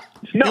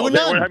 No,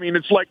 I mean,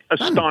 it's like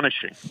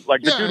astonishing.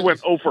 Like the dude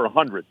went 0 for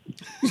 100.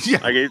 Yeah.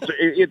 Like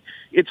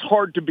it's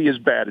hard to be as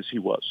bad as he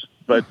was,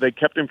 but they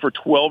kept him for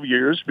 12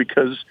 years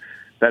because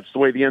that's the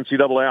way the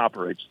NCAA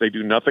operates. They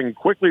do nothing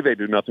quickly, they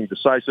do nothing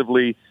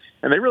decisively,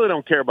 and they really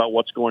don't care about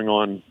what's going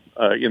on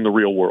in the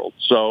real world.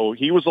 So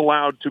he was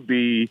allowed to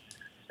be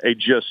a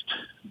just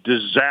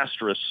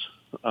disastrous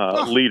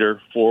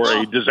leader for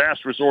a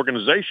disastrous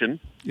organization.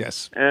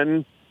 Yes.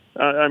 And,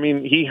 I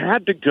mean, he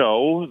had to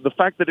go. The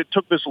fact that it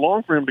took this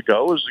long for him to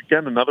go is,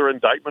 again, another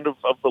indictment of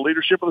the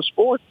leadership of the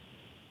sport.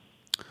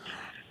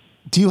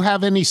 Do you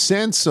have any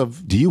sense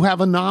of, do you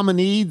have a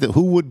nominee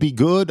who would be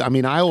good? I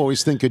mean, I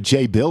always think of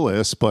Jay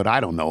Billis, but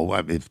I don't know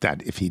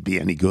if he'd be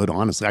any good,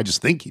 honestly. I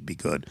just think he'd be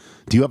good.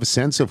 Do you have a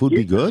sense of who'd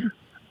be good?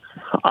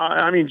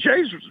 I mean,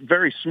 Jay's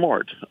very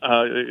smart.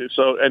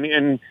 So I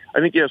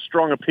think he has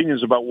strong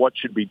opinions about what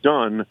should be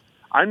done.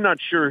 I'm not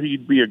sure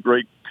he'd be a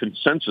great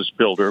consensus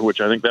builder,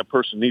 which I think that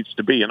person needs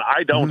to be. And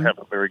I don't have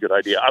a very good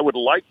idea. I would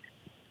like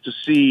to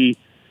see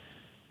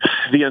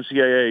the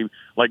NCAA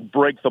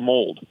break the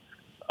mold.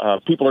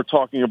 People are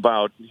talking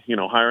about,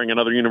 hiring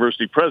another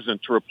university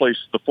president to replace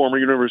the former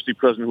university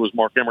president who was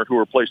Mark Emmert, who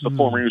replaced the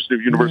former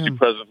university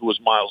president who was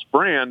Miles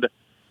Brand.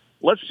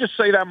 Let's just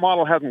say that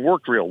model hasn't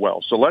worked real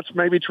well. So let's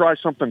maybe try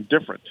something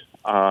different.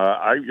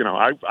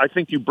 I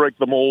think you break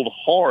the mold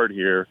hard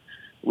here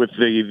with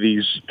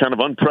these kind of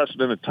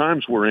unprecedented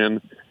times we're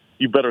in.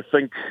 You better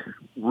think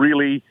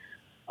really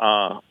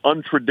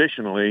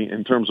untraditionally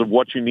in terms of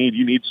what you need.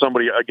 You need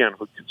somebody, again,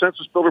 a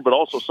consensus builder, but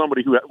also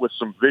somebody with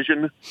some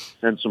vision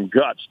and some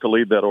guts to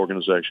lead that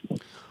organization.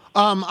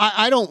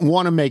 I don't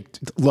want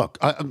to look,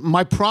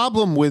 my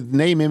problem with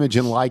name, image,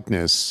 and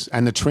likeness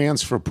and the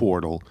transfer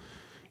portal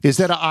is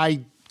that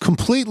I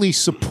completely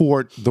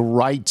support the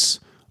rights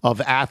of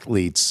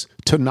athletes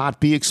to not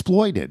be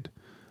exploited.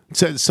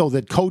 So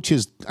that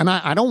coaches, and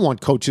I don't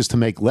want coaches to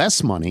make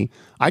less money.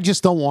 I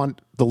just don't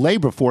want the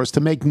labor force to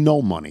make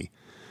no money.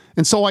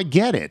 And so I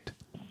get it.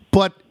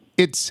 But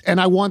and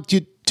I want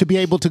you to be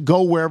able to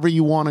go wherever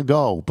you want to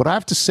go. But I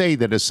have to say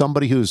that as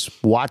somebody who's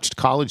watched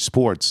college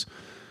sports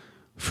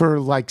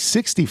for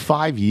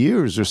 65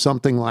 years or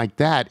something like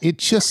that, it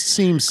just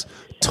seems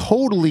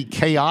totally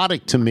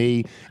chaotic to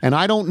me, and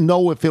I don't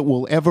know if it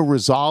will ever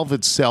resolve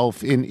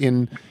itself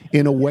in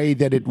a way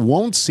that it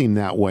won't seem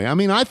that way. I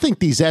mean, I think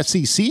these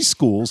SEC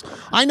schools,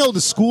 I know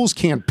the schools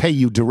can't pay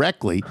you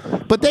directly,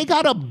 but they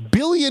got 1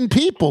 billion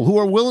people who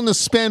are willing to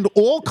spend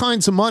all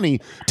kinds of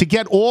money to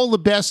get all the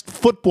best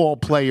football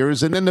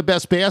players and then the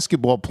best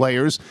basketball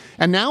players,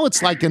 and now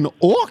it's like an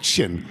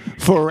auction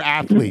for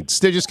athletes.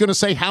 They're just going to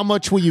say, how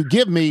much will you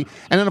give me?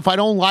 And then if I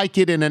don't like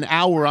it in an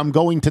hour, I'm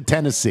going to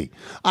Tennessee.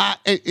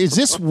 Is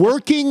this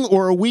working,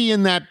 or are we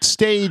in that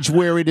stage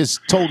where it is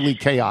totally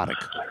chaotic?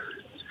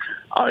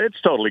 It's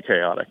totally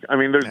chaotic. I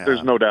mean,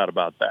 there's no doubt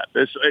about that.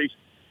 It's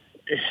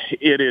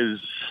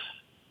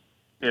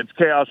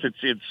chaos.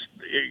 It's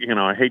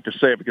I hate to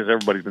say it because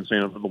everybody's been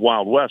saying it, the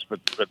Wild West, but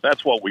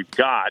that's what we've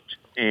got.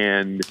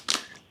 And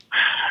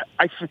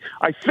I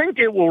think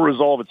it will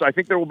resolve it. I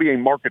think there will be a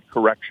market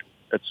correction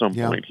at some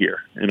point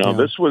here.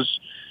 This was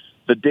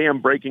the dam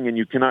breaking and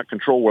you cannot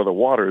control where the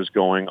water is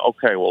going.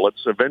 Okay, well,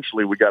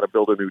 we got to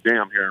build a new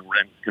dam here and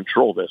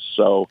control this.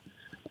 So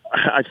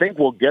I think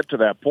we'll get to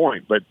that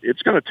point, but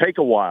it's going to take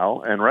a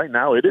while. And right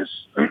now it is,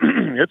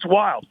 it's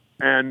wild.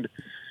 And,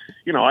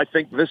 I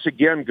think this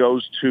again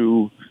goes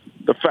to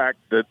the fact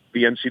that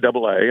the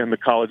NCAA and the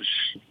college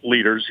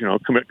leaders,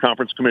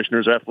 conference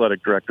commissioners,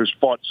 athletic directors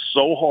fought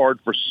so hard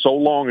for so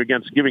long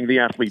against giving the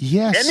athletes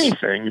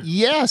anything.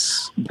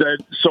 Yes.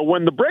 So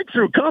when the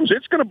breakthrough comes,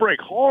 it's going to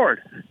break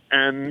hard,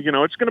 and,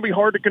 it's going to be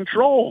hard to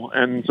control.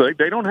 And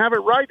they don't have it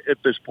right at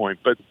this point,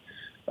 but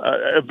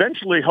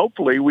eventually,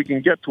 hopefully, we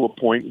can get to a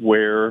point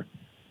where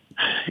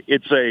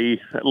it's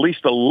at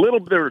least a little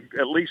bit,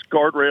 at least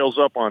guardrails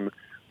up on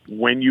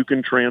when you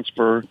can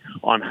transfer,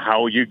 on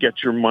how you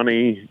get your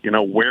money,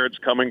 where it's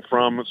coming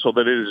from, so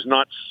that it is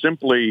not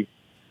simply,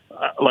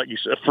 like you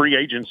said, free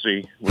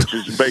agency, which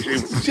is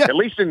basically, at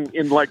least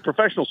in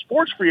professional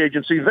sports free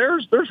agency,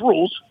 there's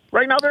rules.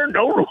 Right now, there are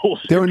no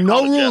rules. There are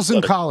no rules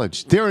in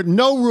college. There are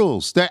no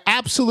rules. There are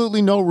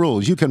absolutely no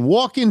rules. You can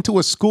walk into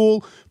a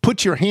school,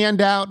 put your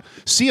hand out,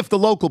 see if the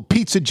local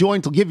pizza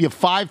joint will give you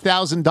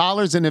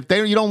 $5,000, and if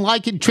you don't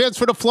like it,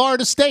 transfer to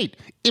Florida State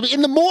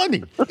in the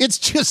morning. It's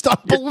just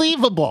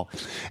unbelievable.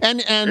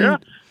 And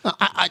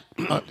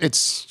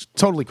it's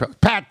totally crazy.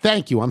 Pat,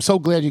 thank you. I'm so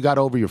glad you got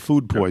over your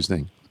food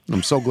poisoning.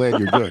 I'm so glad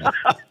you're good.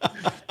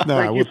 No,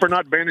 Thank you for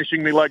not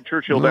banishing me like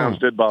Churchill Downs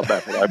did Bob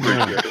Baffert. I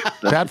appreciate it.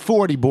 That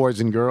 40, boys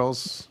and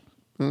girls.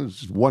 It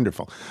was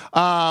wonderful.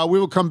 We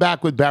will come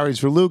back with Barry's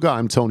Verluga.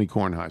 I'm Tony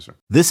Kornheiser.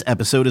 This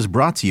episode is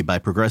brought to you by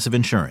Progressive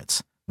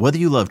Insurance. Whether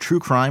you love true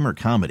crime or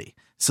comedy,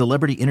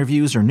 celebrity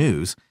interviews or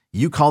news,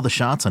 you call the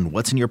shots on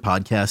what's in your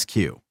podcast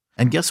queue.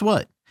 And guess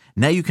what?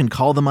 Now you can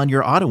call them on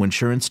your auto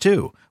insurance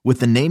too with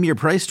the Name Your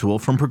Price tool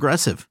from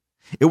Progressive.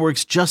 It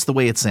works just the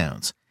way it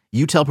sounds.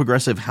 You tell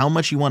Progressive how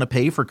much you want to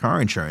pay for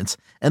car insurance,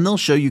 and they'll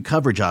show you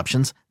coverage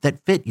options that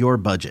fit your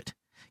budget.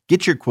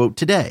 Get your quote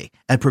today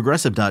at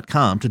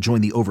Progressive.com to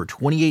join the over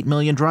 28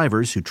 million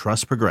drivers who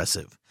trust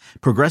Progressive.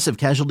 Progressive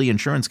Casualty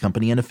Insurance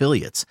Company and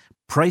Affiliates.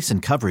 Price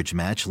and coverage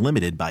match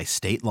limited by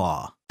state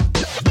law.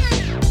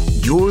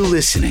 You're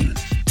listening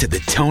to The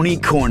Tony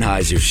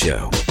Kornheiser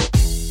Show.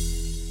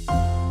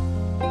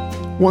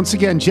 Once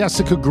again,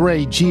 Jessica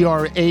Gray,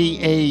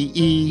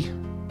 Grae.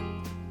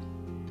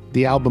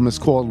 The album is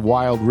called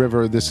Wild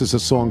River. This is a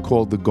song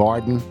called The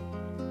Garden.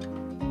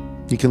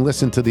 You can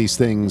listen to these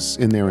things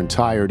in their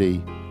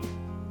entirety,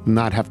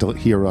 not have to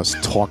hear us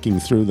talking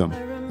through them.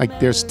 Like,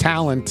 there's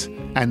talent,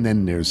 and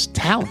then there's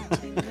talent.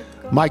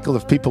 Michael,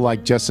 if people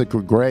like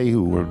Jessica Gray,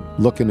 who are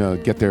looking to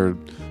get their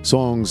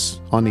songs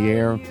on the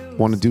air,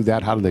 want to do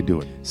that, how do they do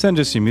it? Send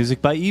us your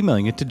music by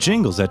emailing it to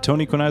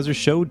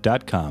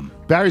jingles@TonyKornheiserShow.com.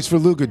 Barry's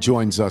Verluga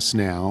joins us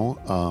now.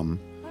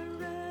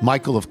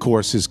 Michael, of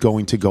course, is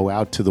going to go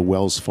out to the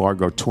Wells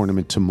Fargo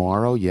tournament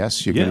tomorrow.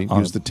 Yes, you're going to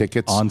use the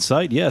tickets on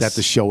site. Yes, that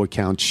the show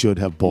account should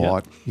have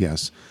bought. Yeah.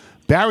 Yes,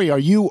 Barry, are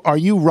you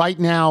right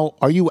now?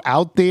 Are you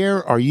out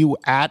there? Are you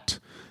at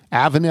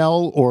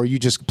Avenel, or are you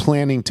just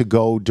planning to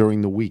go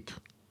during the week?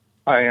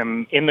 I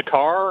am in the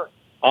car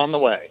on the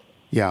way.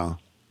 Yeah,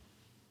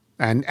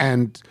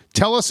 and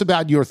tell us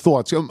about your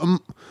thoughts,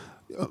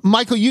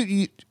 Michael.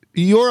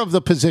 You're of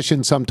the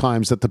position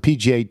sometimes that the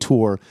PGA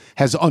Tour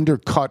has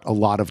undercut a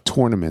lot of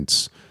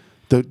tournaments,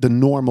 the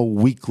normal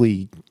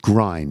weekly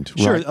grind.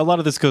 Sure, right? A lot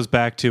of this goes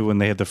back to when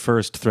they had the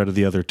first Thread of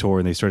the Other tour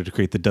and they started to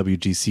create the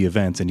WGC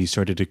events, and you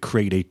started to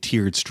create a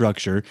tiered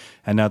structure,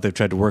 and now they've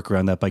tried to work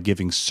around that by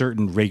giving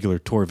certain regular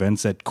tour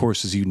events at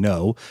courses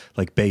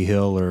like Bay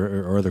Hill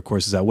or other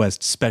courses out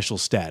west, special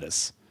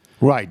status.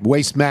 Right,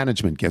 Waste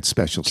Management gets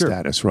special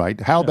status,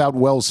 right? How about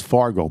Wells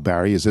Fargo,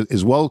 Barry?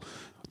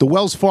 The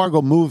Wells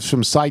Fargo moves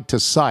from site to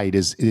site.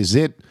 Is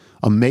it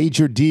a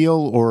major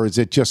deal, or is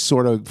it just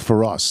sort of,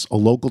 for us, a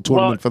local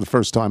tournament for the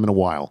first time in a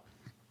while?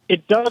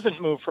 It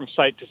doesn't move from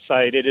site to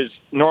site. It is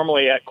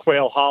normally at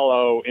Quail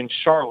Hollow in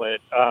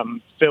Charlotte.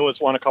 Phil has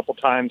won a couple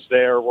times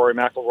there. Rory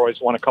McIlroy's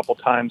won a couple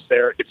times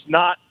there. It's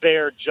not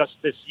there just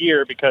this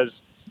year because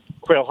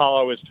Quail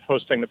Hollow is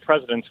hosting the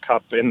President's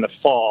Cup in the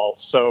fall.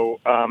 So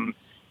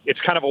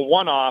it's kind of a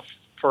one-off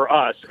for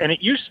us. And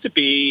it used to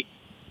be,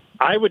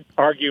 I would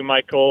argue,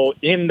 Michael,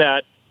 in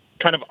that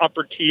kind of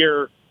upper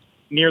tier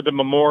near the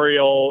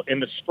Memorial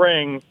in the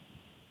spring,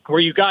 where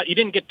you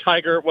didn't get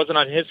Tiger, it wasn't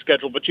on his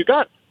schedule, but you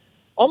got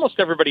almost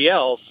everybody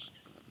else.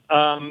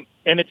 And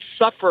it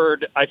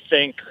suffered, I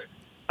think,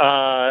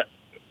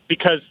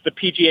 because the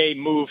PGA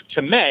moved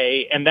to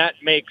May, and that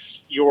makes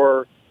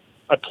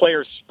a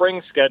player's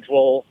spring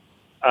schedule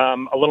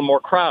a little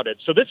more crowded.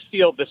 So this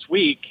field this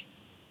week,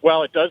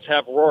 while it does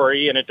have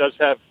Rory and it does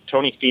have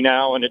Tony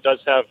Finau and it does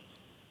have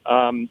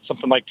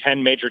something like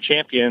 10 major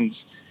champions,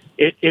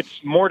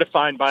 it's more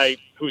defined by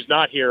who's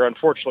not here.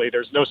 Unfortunately,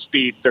 there's no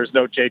Speed, there's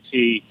no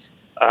JT.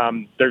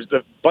 There's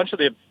a bunch of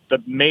the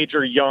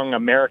major young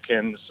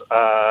Americans,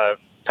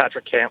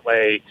 Patrick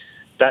Cantlay,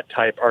 that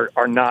type,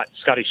 are not.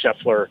 Scotty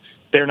Scheffler,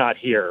 they're not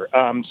here.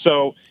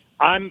 So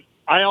I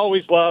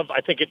always love. I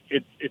think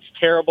it's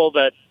terrible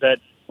that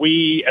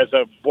we as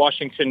a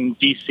Washington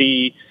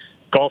D.C.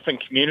 golfing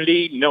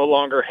community no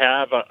longer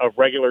have a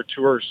regular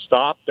tour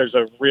stop. There's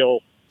a real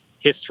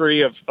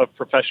history of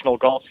professional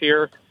golf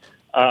here.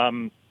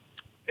 And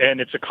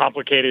it's a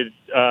complicated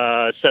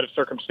set of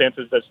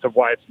circumstances as to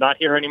why it's not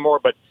here anymore.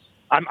 But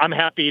I'm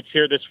happy it's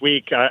here this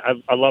week.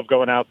 I love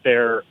going out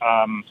there,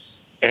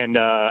 and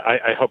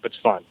I hope it's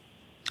fun.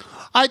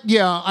 I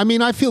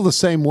feel the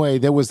same way.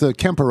 There was the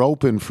Kemper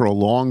Open for a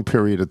long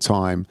period of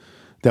time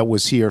that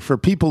was here. For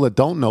people that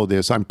don't know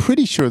this, I'm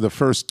pretty sure the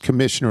first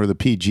commissioner of the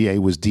PGA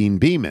was Dean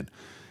Beeman.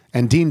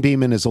 And Dean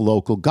Beeman is a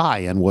local guy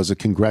and was a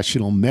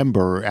congressional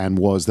member and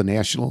was the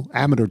national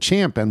amateur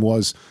champ and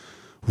was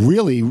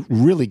really,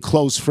 really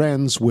close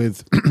friends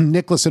with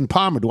Nicklaus and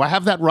Palmer. Do I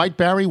have that right,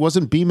 Barry?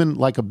 Wasn't Beeman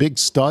like a big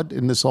stud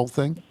in this whole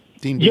thing?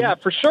 Dean Beeman? Yeah,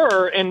 for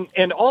sure.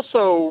 And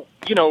also,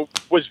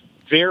 was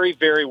very,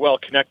 very well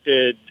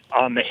connected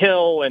on the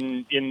Hill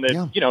and in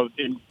the,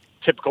 in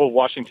typical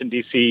Washington,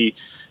 D.C.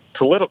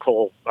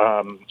 political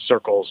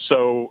circles.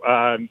 So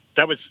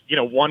that was,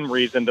 one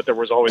reason that there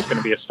was always going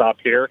to be a stop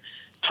here.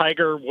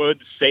 Tiger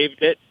Woods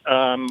saved it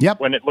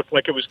when it looked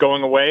like it was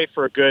going away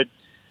for a good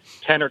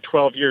 10 or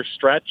 12 year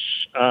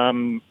stretch.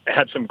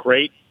 Had some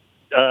great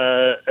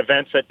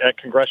events at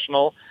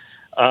Congressional.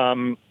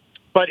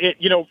 But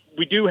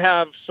we do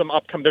have some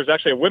upcoming. There's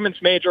actually a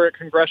women's major at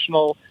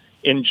Congressional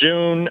in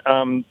June.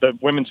 The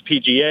Women's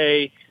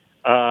PGA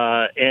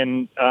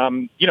There's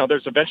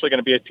eventually going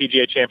to be a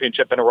PGA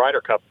Championship and a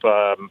Ryder Cup.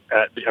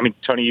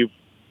 Tony, you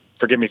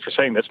forgive me for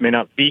saying this, may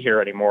not be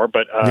here anymore,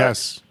 but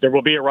yes, there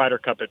will be a Ryder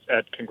Cup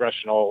at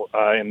Congressional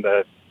in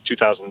the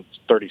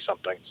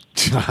 2030-something.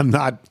 I'm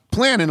not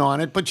planning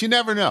on it, but you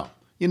never know.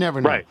 You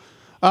never know. Right.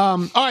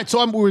 All right,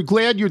 so we're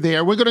glad you're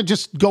there. We're going to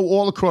just go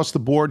all across the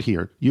board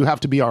here. You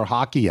have to be our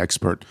hockey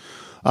expert.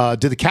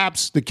 Did the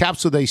Caps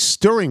with a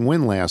stirring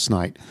win last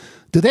night,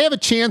 do they have a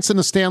chance in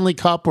the Stanley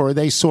Cup, or are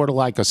they sort of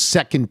like a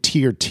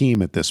second-tier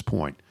team at this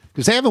point?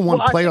 Because they haven't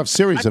won a playoff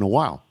series in a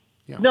while.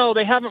 Yeah. No,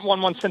 they haven't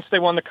won one since they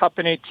won the Cup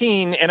in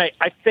 2018, and I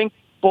think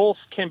both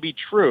can be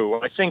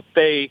true. I think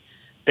they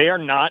are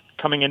not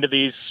coming into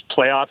these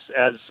playoffs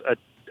as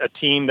a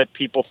team that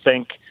people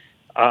think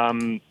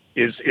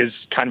is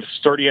kind of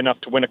sturdy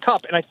enough to win a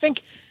cup. And I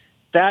think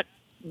that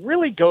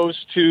really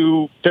goes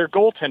to their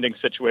goaltending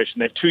situation.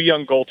 They have two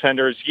young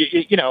goaltenders.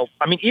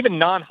 Even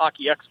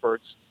non-hockey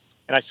experts,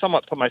 and I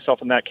somewhat put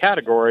myself in that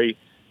category,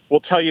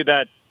 will tell you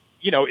that,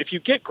 if you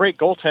get great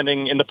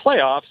goaltending in the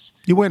playoffs,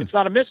 you win. It's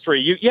not a mystery.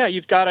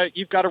 You've got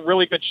a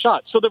really good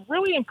shot. So the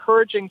really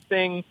encouraging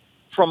thing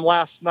from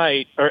last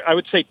night, or I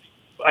would say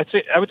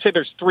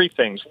there's three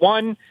things.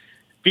 One,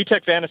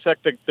 Vitek Vanacek,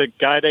 the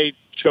guy they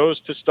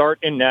chose to start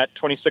in net,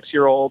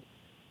 26-year-old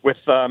with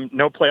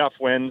no playoff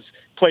wins,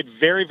 played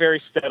very,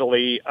 very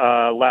steadily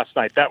last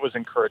night. That was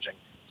encouraging.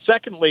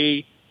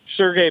 Secondly,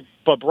 Sergei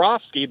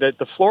Bobrovsky,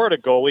 the Florida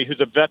goalie,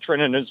 who's a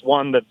veteran and has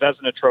won the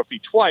Vezina Trophy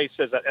twice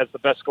as the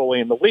best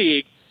goalie in the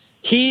league,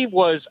 he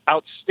was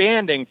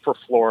outstanding for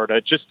Florida,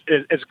 just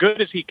as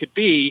good as he could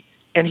be,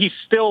 and he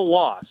still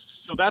lost.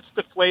 So that's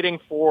deflating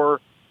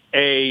for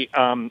a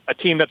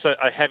team that's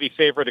a heavy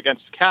favorite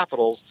against the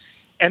Capitals.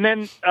 And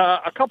then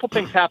a couple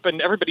things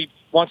happened. Everybody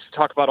wants to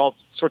talk about all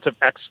sorts of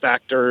X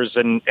factors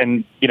and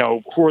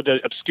who are the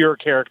obscure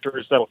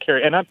characters that'll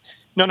carry. And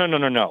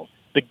no.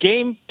 The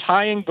game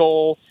tying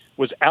goal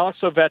was Alex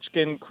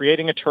Ovechkin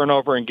creating a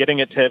turnover and getting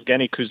it to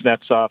Evgeny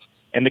Kuznetsov.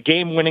 And the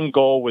game-winning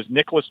goal was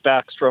Nicholas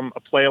Backstrom, a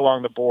play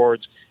along the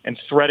boards, and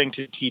threading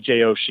to TJ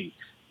Oshie.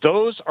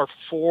 Those are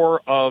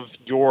four of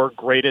your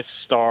greatest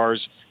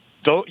stars.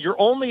 Though you're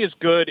only as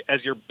good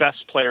as your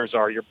best players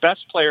are. Your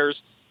best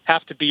players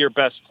have to be your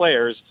best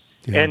players.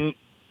 Yeah. And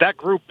that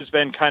group has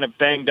been kind of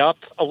banged up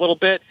a little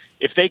bit.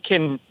 If they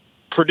can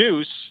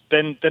produce,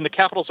 then the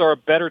Capitals are a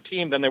better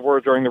team than they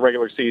were during the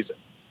regular season.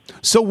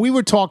 So we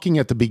were talking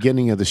at the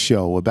beginning of the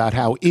show about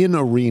how in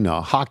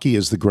arena hockey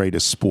is the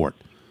greatest sport.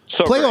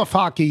 So playoff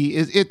hockey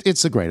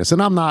it's the greatest,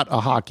 and I'm not a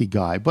hockey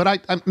guy, but I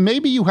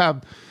maybe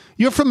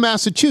you're from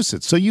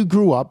Massachusetts, so you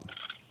grew up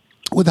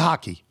with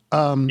hockey.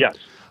 Yes,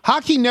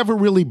 hockey never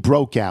really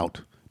broke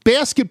out.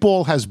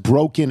 Basketball has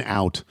broken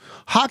out.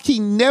 Hockey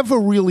never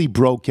really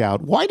broke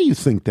out. Why do you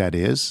think that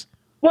is?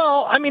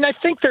 Well, I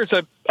think there's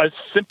a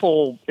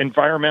simple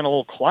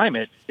environmental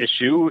climate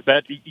issue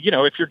that,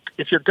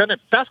 if you're going to,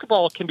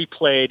 basketball can be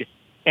played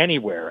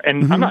anywhere.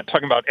 And I'm not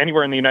talking about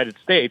anywhere in the United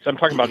States. I'm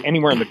talking about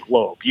anywhere in the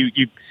globe.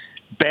 You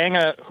bang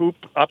a hoop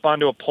up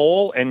onto a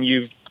pole and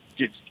you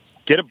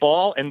get a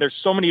ball, and there's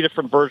so many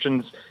different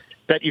versions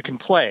that you can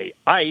play.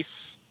 Ice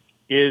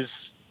is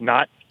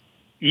not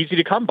easy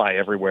to come by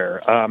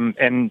everywhere.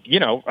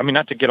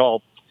 Not to get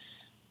all,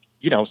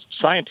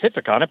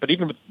 scientific on it, but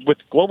even with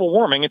global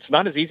warming, it's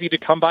not as easy to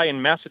come by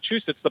in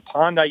Massachusetts. The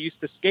pond I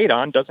used to skate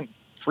on doesn't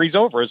freeze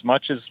over as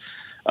much as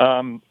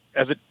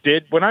it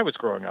did when I was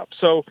growing up.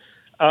 So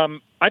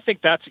I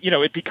think that's,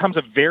 it becomes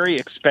a very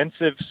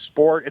expensive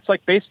sport. It's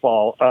like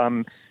baseball.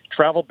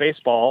 Travel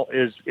baseball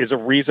is a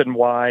reason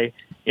why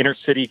inner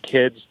city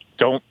kids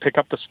don't pick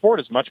up the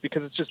sport as much,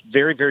 because it's just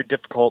very, very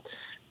difficult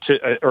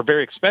or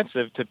very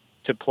expensive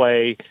to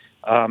play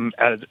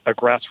at a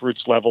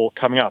grassroots level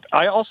coming up.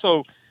 I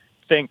also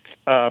think,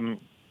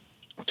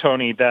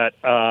 Tony,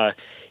 that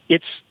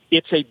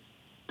it's a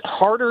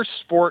harder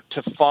sport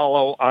to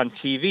follow on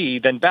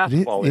TV than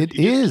basketball is. It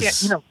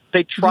is.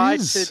 They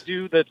tried to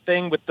do the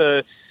thing with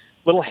the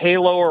little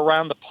halo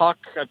around the puck.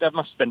 That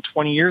must have been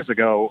 20 years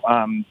ago.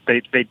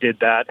 They did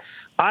that.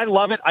 I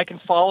love it. I can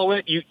follow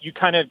it. You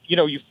kind of,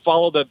 you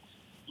follow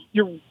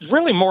you're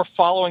really more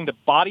following the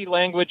body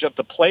language of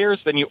the players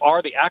than you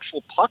are the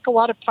actual puck a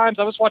lot of times.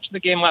 I was watching the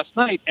game last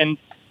night, and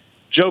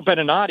Joe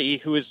Beninati,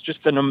 who is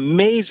just an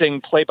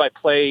amazing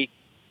play-by-play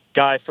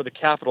guy for the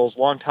Capitals,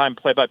 longtime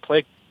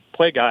play-by-play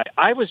guy,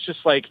 I was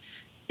just like,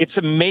 it's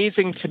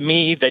amazing to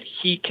me that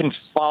he can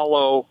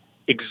follow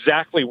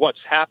exactly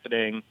what's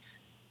happening,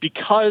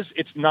 because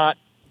it's not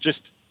just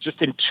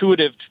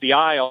intuitive to the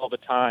eye all the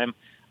time.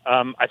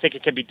 I think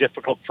it can be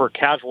difficult for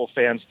casual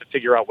fans to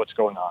figure out what's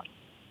going on.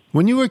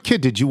 When you were a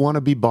kid, did you want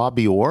to be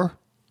Bobby Orr?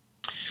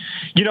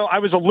 I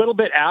was a little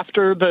bit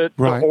after the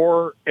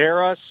Orr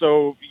era,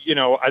 so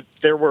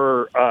there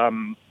were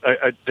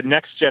the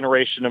next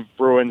generation of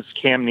Bruins,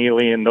 Cam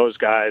Neely and those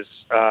guys,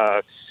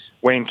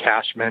 Wayne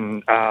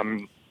Cashman.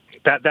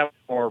 That was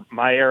more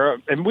my era,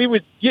 and we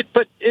would.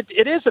 But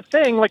it is a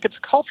thing, like it's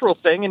a cultural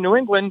thing in New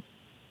England.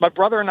 My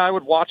brother and I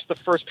would watch the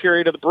first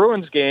period of the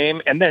Bruins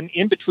game, and then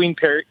in between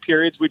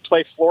periods, we'd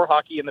play floor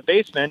hockey in the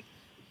basement.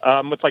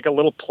 with like a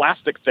little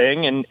plastic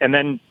thing and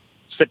then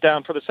sit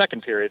down for the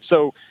second period.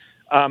 So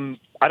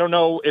I don't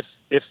know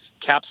if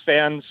Caps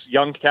fans,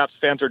 young Caps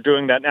fans, are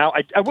doing that now.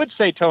 I would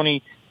say,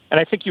 Tony, and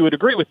I think you would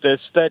agree with this,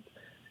 that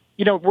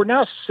we're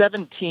now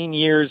 17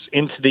 years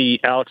into the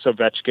Alex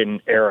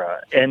Ovechkin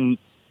era, and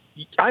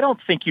I don't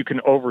think you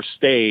can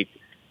overstate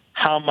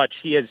how much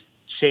he has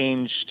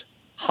changed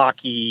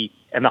hockey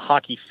and the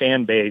hockey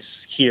fan base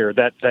here.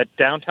 That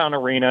downtown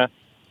arena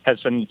has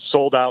been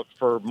sold out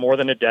for more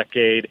than a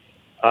decade.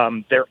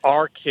 There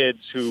are kids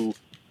who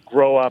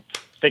grow up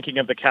thinking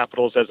of the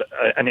Capitals as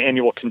an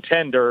annual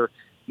contender,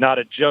 not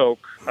a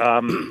joke.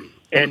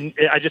 And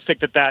I just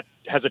think that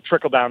has a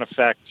trickle-down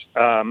effect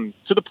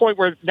to the point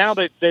where now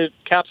the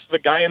Caps have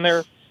a guy in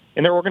their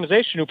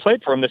organization who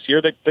played for him this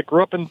year that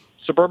grew up in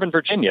suburban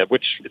Virginia,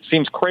 which it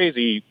seems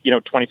crazy,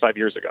 25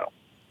 years ago.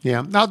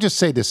 Yeah, I'll just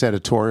say this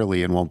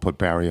editorially and won't put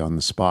Barry on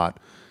the spot.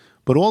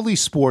 But all these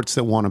sports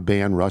that want to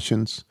ban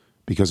Russians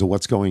because of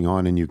what's going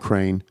on in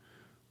Ukraine,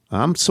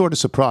 I'm sort of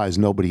surprised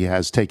nobody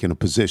has taken a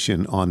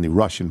position on the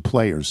Russian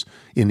players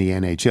in the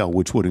NHL,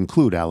 which would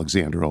include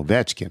Alexander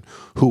Ovechkin,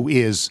 who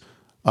is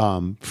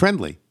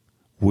friendly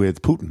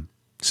with Putin.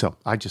 So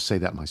I just say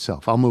that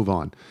myself. I'll move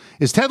on.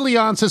 Is Ted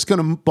Leonsis going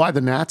to buy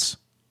the Nats?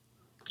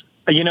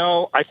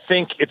 I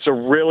think it's a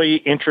really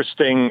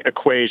interesting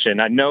equation.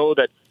 I know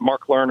that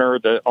Mark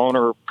Lerner, the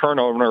current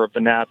owner of the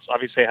Nats,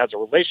 obviously has a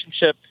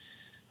relationship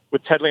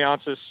with Ted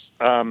Leonsis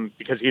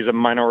because he's a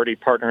minority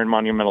partner in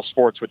Monumental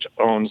Sports, which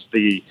owns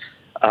the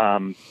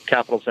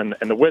Capitals and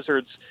the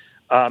Wizards.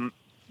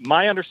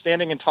 My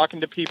understanding in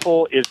talking to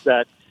people is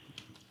that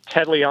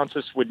Ted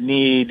Leonsis would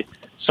need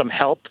some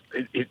help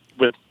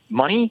with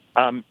money.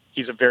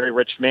 He's a very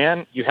rich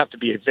man. You have to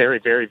be a very,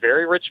 very,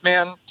 very rich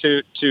man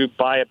to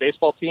buy a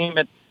baseball team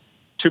at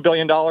 $2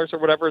 billion or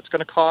whatever it's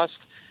going to cost.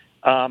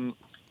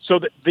 So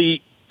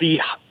the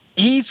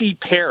easy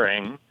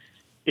pairing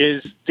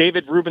is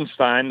David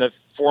Rubenstein, the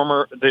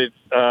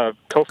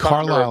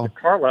co-founder of the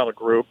Carlyle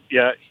Group,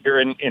 here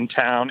in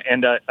town,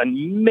 and a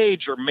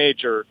major,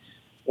 major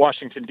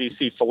Washington,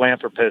 D.C.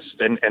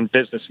 philanthropist and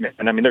businessman.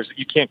 I mean,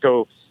 you can't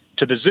go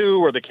to the zoo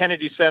or the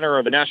Kennedy Center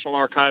or the National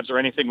Archives or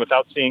anything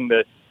without seeing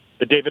the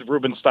David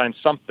Rubenstein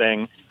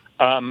something.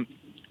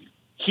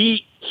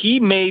 He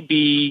may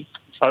be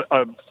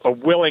a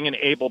willing and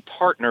able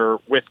partner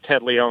with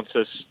Ted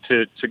Leonsis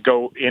to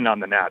go in on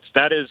the Nats.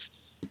 That is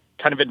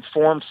kind of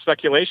informed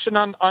speculation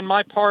on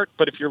my part,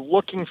 but if you're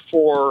looking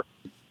for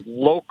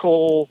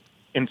local,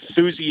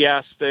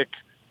 enthusiastic,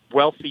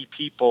 wealthy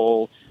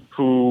people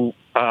who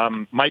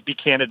might be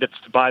candidates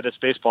to buy this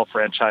baseball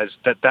franchise,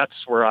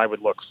 that's where I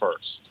would look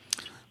first.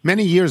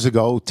 Many years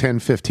ago, 10,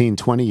 15,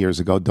 20 years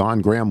ago,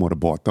 Don Graham would have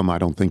bought them. I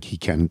don't think he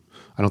can.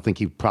 I don't think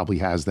he probably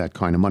has that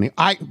kind of money.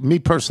 Me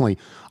personally,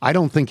 I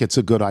don't think it's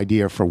a good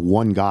idea for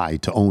one guy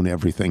to own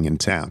everything in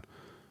town.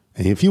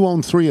 And if you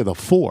own 3 of the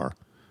 4,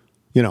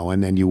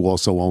 and then you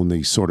also own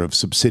the sort of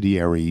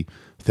subsidiary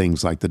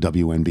things like the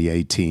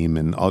WNBA team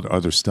and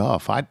other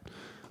stuff. I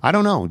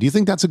don't know. Do you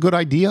think that's a good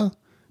idea?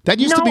 That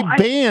used to be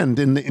banned,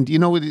 and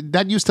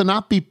that used to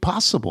not be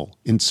possible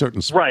in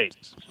certain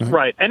sports.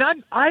 Right. And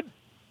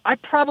I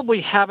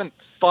probably haven't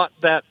thought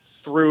that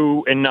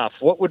through enough.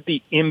 What would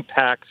the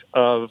impact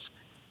of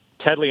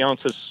Ted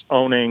Leonsis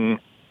owning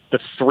the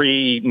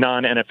 3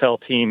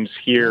 non-NFL teams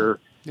here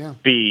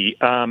be?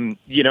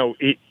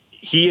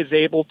 He is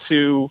able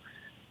to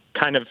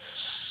kind of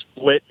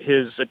split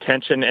his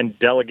attention and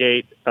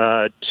delegate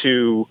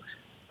to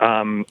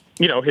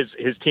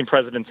his team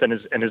presidents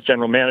and his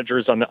general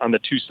managers on the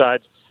 2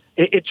 sides.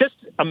 It's just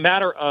a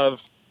matter of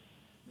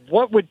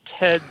what would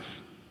Ted's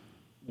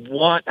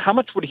want, how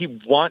much would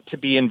he want to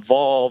be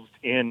involved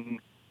in,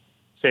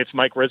 say it's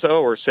Mike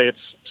Rizzo or say it's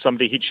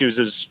somebody he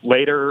chooses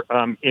later,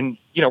 in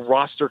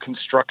roster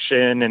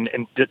construction,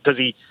 and does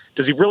he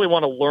really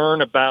want to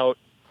learn about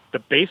the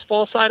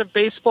baseball side of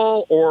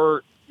baseball,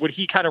 or would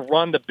he kind of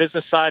run the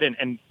business side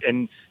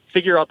and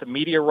figure out the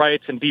media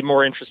rights and be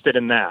more interested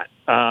in that?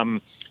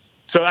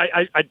 So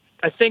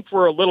I think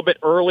we're a little bit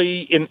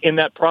early in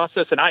that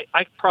process, and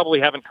I probably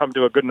haven't come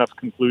to a good enough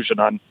conclusion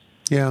on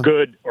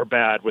good or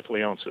bad with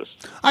Leonsis.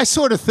 I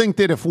sort of think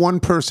that if one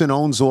person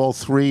owns all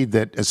 3,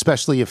 that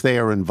especially if they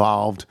are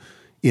involved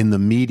in the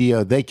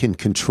media, they can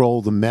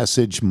control the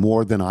message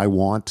more than I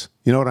want.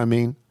 You know what I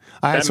mean?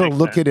 I sort of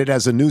look at it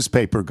as a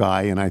newspaper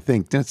guy, and I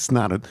think it's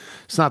not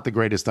the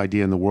greatest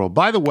idea in the world.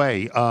 By the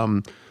way,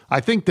 I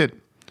think that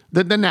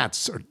the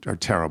Nats are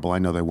terrible. I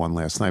know they won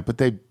last night, but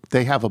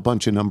they have a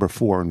bunch of number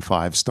 4 and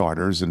 5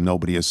 starters, and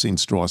nobody has seen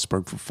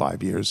Strasburg for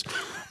 5 years.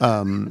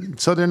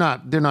 So they're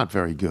not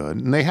very good.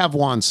 And they have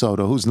Juan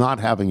Soto, who's not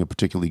having a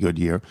particularly good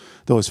year.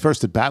 Though his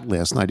first at bat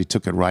last night, he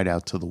took it right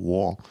out to the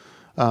wall.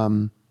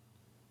 The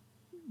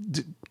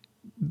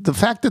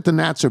fact that the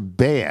Nats are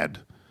bad,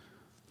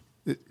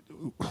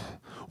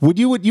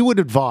 you would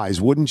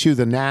advise, wouldn't you,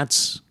 the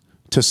Nats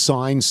to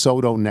sign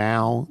Soto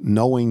now,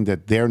 knowing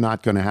that they're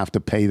not going to have to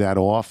pay that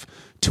off,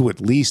 to at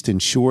least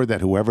ensure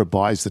that whoever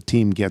buys the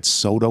team gets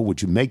Soto?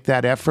 Would you make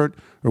that effort,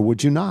 or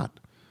would you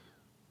not?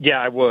 Yeah,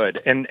 I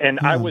would. And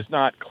I was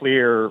not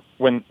clear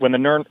when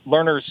the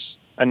Lerners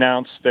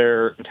announced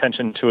their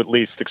intention to at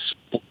least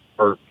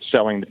explore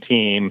selling the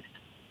team.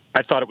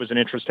 I thought it was an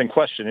interesting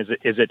question.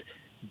 Is it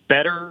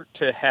better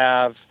to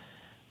have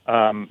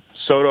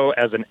Soto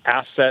as an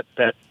asset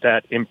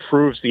that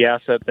improves the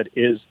asset that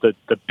is the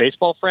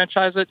baseball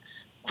franchise,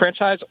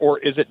 or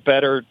is it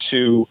better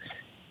to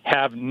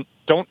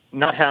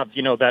not have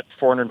that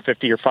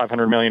 $450 or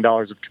 $500 million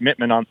of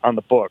commitment on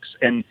the books?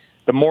 And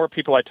the more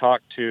people I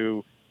talk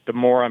to, the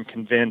more I'm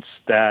convinced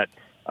that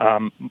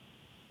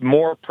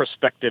more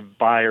prospective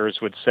buyers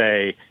would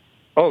say,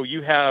 oh,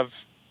 you have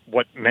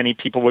what many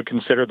people would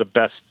consider the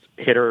best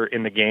hitter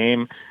in the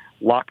game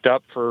locked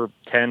up for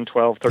 10,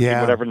 12, 13,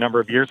 whatever number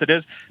of years it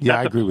is. Yeah,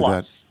 I agree with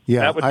that.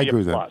 Yeah, that would I be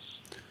agree a with plus.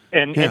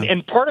 that.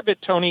 And part of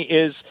it, Tony,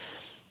 is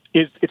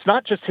it's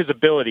not just his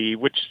ability,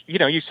 which,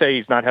 you say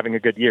he's not having a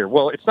good year.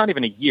 Well, it's not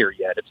even a year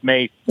yet. It's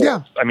May 4th.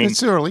 Yeah, I mean,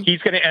 it's early.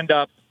 He's going to end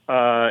up,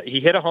 he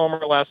hit a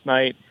homer last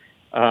night.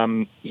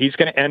 He's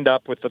going to end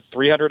up with a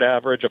 300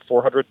 average, a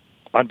 400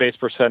 on-base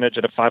percentage,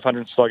 and a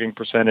 500 slugging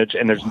percentage,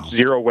 and there's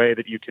zero way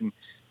that you can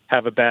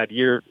have a bad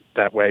year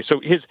that way.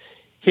 So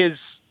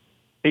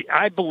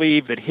I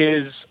believe that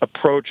his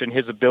approach and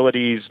his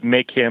abilities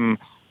make him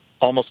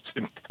almost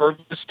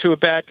impervious to a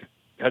bat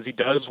because he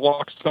does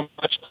walk so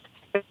much.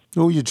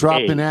 Oh, you're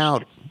dropping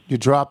out. You're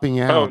dropping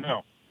out. Oh,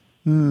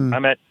 no.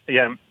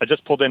 I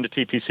just pulled into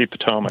TPC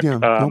Potomac. Yeah,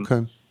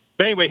 okay.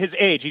 But anyway, his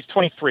age, he's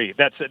 23.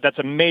 That's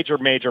a major,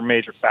 major,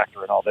 major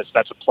factor in all this.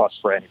 That's a plus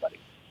for anybody.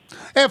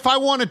 If I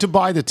wanted to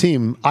buy the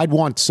team, I'd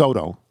want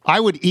Soto.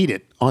 I would eat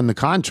it on the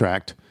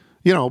contract,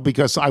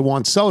 because I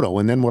want Soto.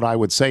 And then what I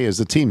would say is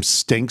the team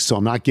stinks, so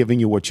I'm not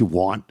giving you what you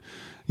want,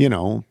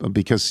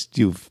 because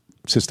you've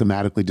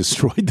systematically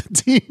destroyed the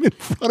team in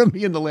front of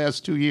me in the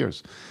last 2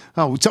 years.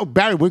 Oh, so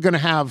Barry, we're going to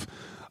have,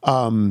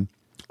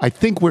 I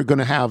think we're going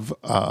to have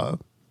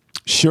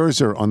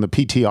Scherzer on the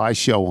PTI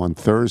show on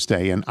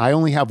Thursday, and I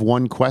only have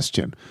one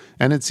question,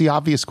 and it's the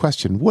obvious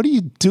question. What are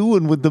you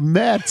doing with the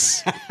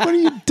Mets? What are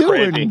you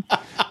doing?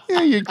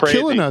 Yeah, you're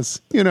killing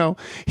us.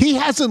 He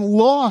hasn't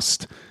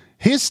lost.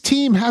 His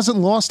team hasn't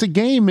lost a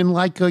game in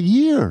like a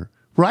year,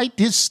 right?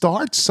 His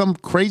starts, some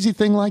crazy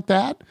thing like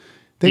that.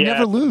 They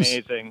never lose.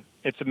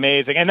 It's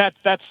amazing. And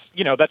that's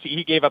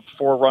he gave up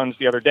 4 runs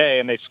the other day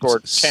and they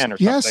scored 10 or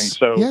something.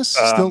 So,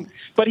 still.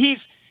 But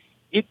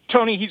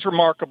Tony, he's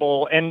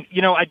remarkable. And,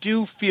 I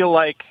do feel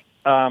like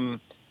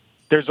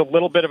there's a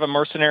little bit of a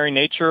mercenary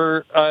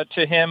nature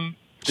to him.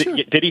 Sure.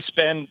 Did he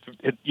spend,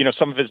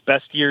 some of his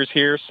best years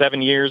here,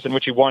 7 years in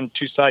which he won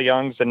 2 Cy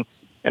Youngs and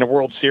a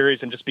World Series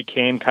and just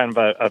became kind of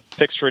a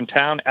fixture in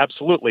town?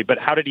 Absolutely. But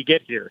how did he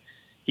get here?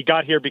 He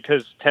got here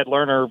because Ted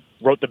Lerner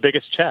wrote the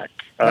biggest check.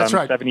 That's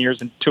right. 7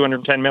 years and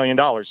 $210 million.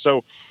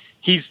 So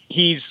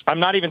I'm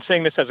not even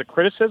saying this as a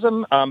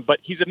criticism, but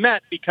he's a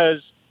Met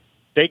because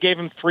they gave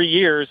him 3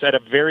 years at a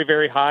very,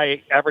 very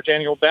high average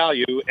annual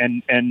value,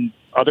 and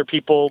other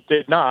people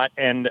did not.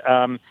 And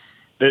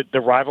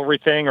the rivalry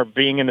thing or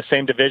being in the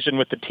same division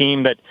with the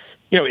team that,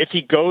 if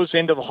he goes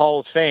into the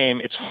Hall of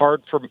Fame,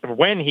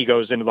 when he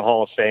goes into the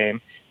Hall of Fame,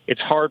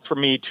 it's hard for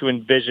me to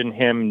envision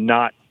him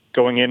not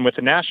going in with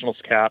the Nationals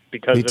cap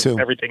because of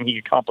everything he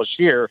accomplished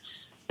here.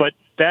 But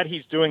that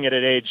he's doing it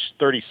at age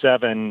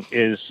 37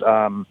 is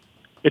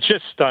it's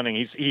just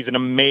stunning. He's an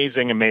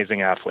amazing,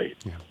 amazing athlete.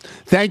 Yeah.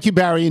 Thank you,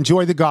 Barry.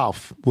 Enjoy the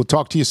golf. We'll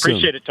talk to you soon.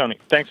 Appreciate it, Tony.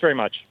 Thanks very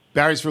much.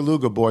 Barry's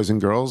Verluga, boys and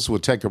girls. We'll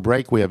take a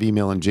break. We have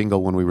email and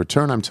jingle when we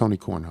return. I'm Tony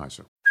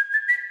Kornheiser.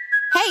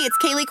 Hey, it's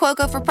Kaylee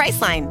Cuoco for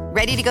Priceline.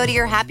 Ready to go to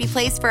your happy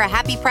place for a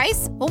happy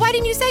price? Well, why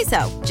didn't you say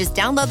so? Just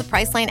download the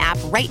Priceline app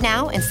right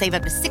now and save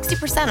up to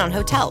 60% on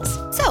hotels.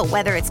 So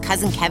whether it's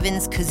Cousin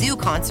Kevin's Kazoo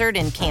Concert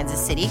in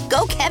Kansas City,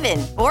 go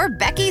Kevin, or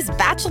Becky's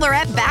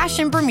Bachelorette Bash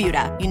in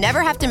Bermuda, you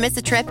never have to miss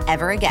a trip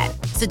ever again.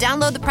 So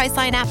download the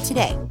Priceline app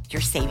today.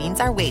 Your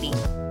savings are waiting.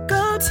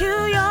 Go to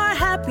your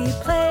happy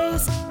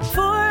place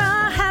for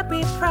a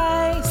happy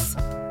price.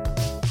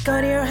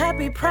 Go to your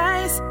happy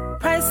price,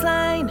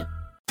 Priceline.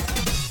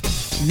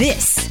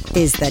 This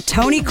is the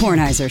Tony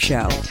Kornheiser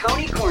Show. The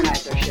Tony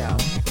Kornheiser Show.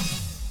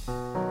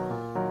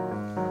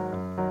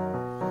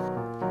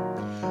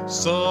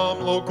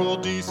 Some local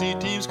DC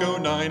teams go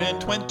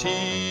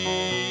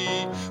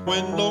 9-20.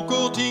 When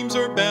local teams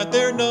are bad,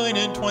 they're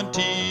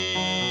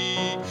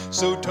 9-20.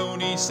 So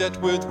Tony set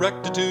with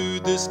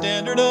rectitude the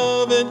standard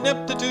of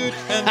ineptitude,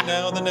 and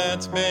now the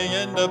Nats may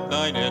end up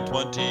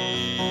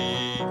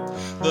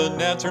 9-20. The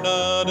Nats are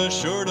not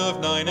assured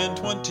of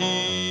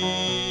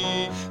 9-20.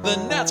 The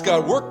Nats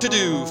got work to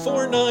do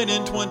for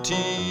 9-20.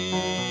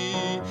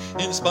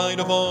 In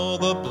spite of all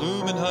the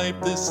bloom and hype,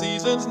 this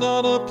season's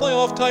not a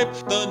playoff type.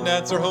 The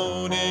Nats are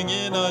honing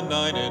in on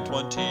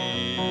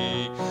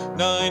 9-20.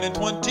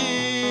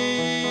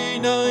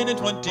 9-20,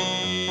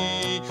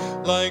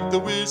 9-20. Like the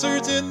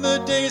Wizards in the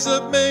days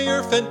of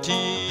Mayor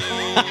Fenty.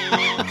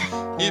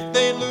 If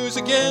they lose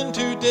again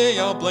today,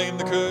 I'll blame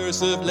the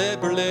curse of Le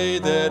Burley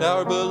that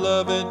our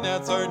beloved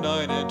Nats are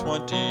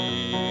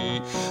 9-20.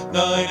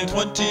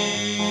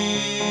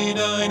 9-20,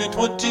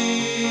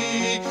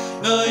 9-20,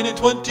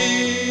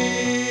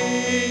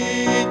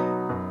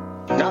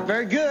 9-20. Not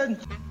very good.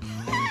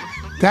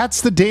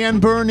 That's the Dan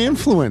Byrne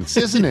influence,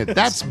 isn't it?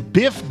 That's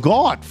Biff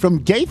Gaught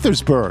from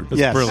Gaithersburg.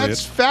 Yes. brilliant.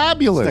 That's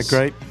fabulous. Isn't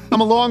that great?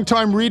 I'm a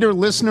longtime reader,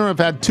 listener. I've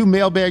had 2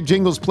 mailbag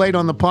jingles played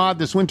on the pod.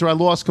 This winter I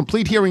lost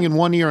complete hearing in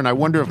one ear, and I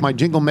wonder if my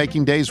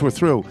jingle-making days were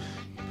through.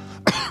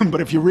 But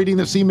if you're reading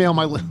this email,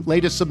 my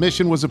latest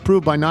submission was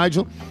approved by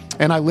Nigel,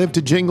 and I live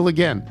to jingle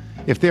again.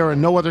 If there are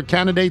no other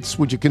candidates,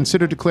 would you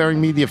consider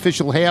declaring me the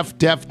official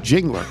half-deaf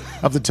jingler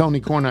of the Tony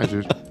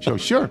Kornheiser Show?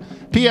 Sure.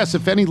 P.S.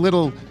 If any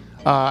little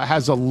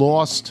has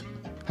lost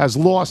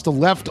a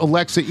left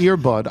Alexa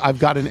earbud, I've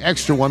got an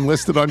extra one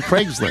listed on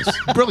Craigslist.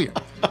 Brilliant.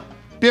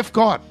 Biff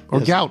Gaught or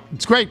Gout.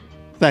 It's great.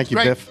 Thank you,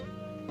 Great. Biff.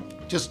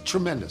 Just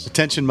tremendous.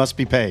 Attention must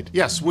be paid.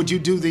 Yes. Would you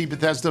do the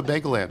Bethesda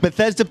Bagel ad?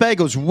 Bethesda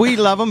Bagels, we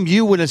love them.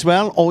 You will as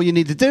well. All you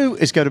need to do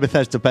is go to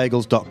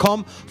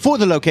BethesdaBagels.com for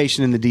the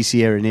location in the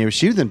DC area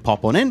nearest you, then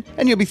pop on in,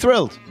 and you'll be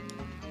thrilled.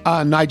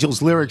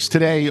 Nigel's lyrics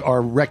today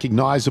are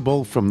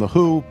recognizable from The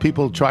Who.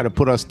 People try to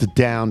put us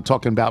down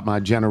talking about my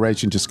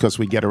generation just because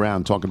we get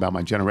around talking about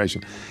my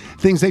generation.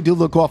 Things they do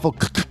look awful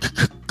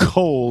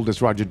cold,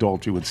 as Roger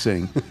Daltrey would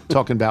sing,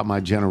 talking about my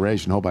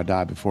generation. Hope I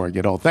die before I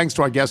get old. Thanks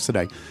to our guest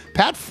today,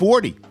 Pat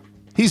Forty.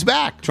 He's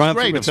back.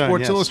 Triumphant Great. return, Of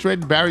Sports yes.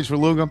 Illustrated, Barry's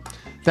Verluga.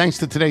 Thanks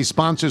to today's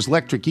sponsors,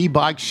 Electric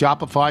E-Bike,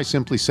 Shopify,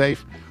 Simply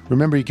Safe.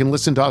 Remember, you can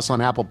listen to us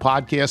on Apple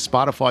Podcasts,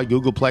 Spotify,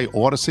 Google Play,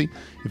 Odyssey.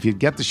 If you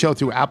get the show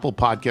through Apple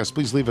Podcasts,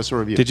 please leave us a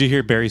review. Did you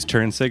hear Barry's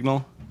turn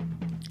signal?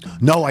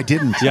 No, I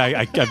didn't.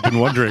 Yeah, I've been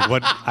wondering.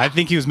 I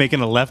think he was making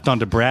a left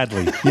onto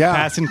Bradley. Yeah.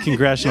 Passing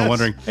Congressional,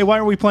 wondering, hey, why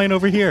are we playing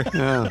over here?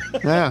 Yeah.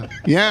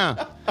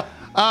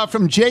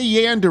 From Jay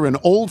Yander in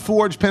Old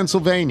Forge,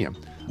 Pennsylvania.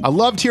 I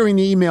loved hearing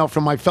the email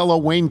from my fellow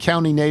Wayne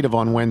County native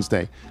on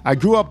Wednesday. I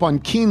grew up on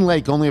Keene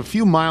Lake, only a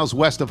few miles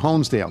west of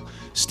Honesdale.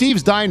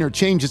 Steve's Diner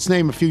changed its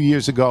name a few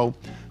years ago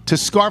to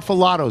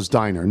Scarfalato's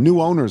Diner.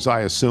 New owners, I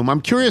assume. I'm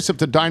curious if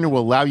the diner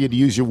will allow you to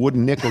use your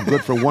wooden nickel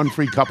good for one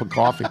free cup of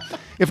coffee.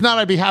 If not,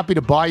 I'd be happy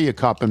to buy you a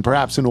cup and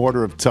perhaps an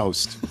order of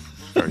toast.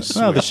 Very sweet.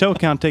 Well, the show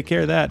can't take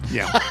care of that.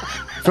 Yeah.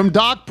 From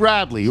Doc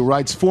Bradley, who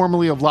writes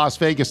formerly of Las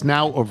Vegas,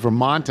 now of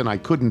Vermont, and I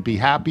couldn't be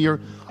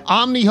happier.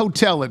 Omni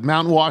Hotel at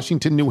Mount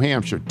Washington, New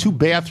Hampshire. 2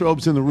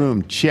 bathrobes in the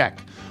room, check.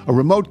 A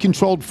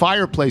remote-controlled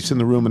fireplace in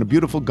the room and a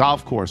beautiful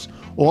golf course.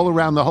 All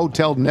around the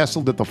hotel,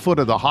 nestled at the foot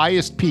of the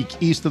highest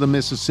peak east of the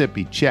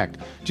Mississippi, check.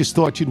 Just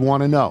thought you'd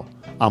want to know.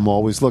 I'm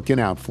always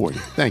looking out for you.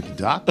 Thank you,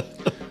 Doc.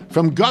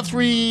 From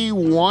Guthrie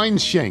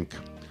Weinschenk.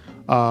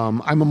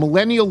 I'm a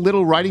millennial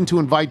little writing to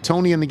invite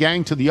Tony and the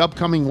gang to the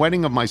upcoming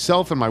wedding of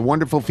myself and my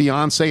wonderful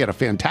fiance at a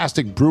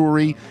fantastic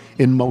brewery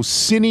in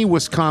Mosini,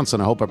 Wisconsin.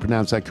 I hope I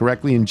pronounced that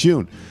correctly, in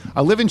June.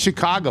 I live in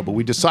Chicago, but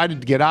we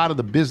decided to get out of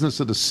the business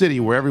of the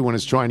city where everyone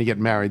is trying to get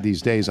married these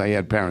days, I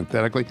add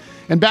parenthetically,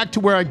 and back to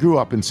where I grew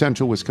up in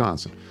central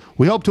Wisconsin.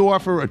 We hope to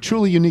offer a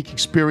truly unique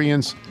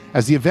experience,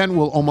 as the event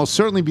will almost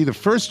certainly be the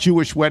first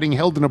Jewish wedding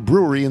held in a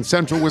brewery in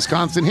central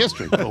Wisconsin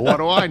history. Well, what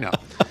do I know?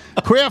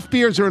 Craft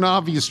beers are an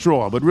obvious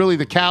draw, but really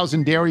the cows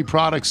and dairy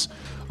products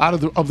out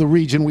of the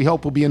region we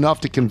hope will be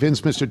enough to convince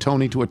Mr.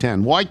 Tony to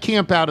attend. Why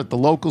camp out at the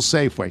local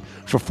Safeway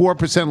for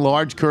 4%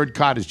 large curd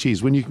cottage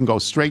cheese when you can go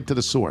straight to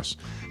the source?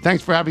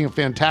 Thanks for having a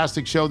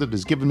fantastic show that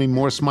has given me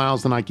more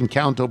smiles than I can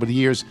count over the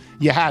years.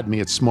 You had me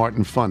at Smart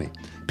and Funny.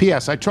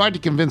 P.S. I tried to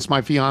convince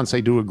my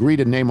fiance to agree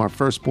to name our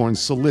firstborn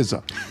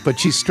Saliza, but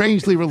she's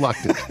strangely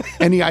reluctant.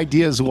 Any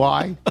ideas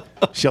why?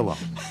 Shalom.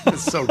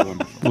 It's so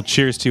wonderful. Well,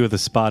 cheers to you with a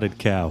spotted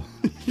cow.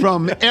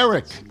 From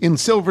Eric in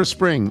Silver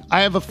Spring.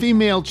 I have a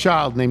female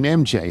child named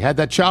MJ. Had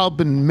that child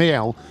been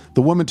male,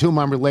 the woman to whom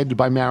I'm related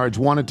by marriage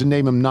wanted to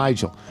name him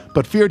Nigel,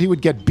 but feared he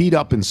would get beat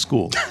up in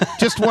school.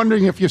 Just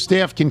wondering if your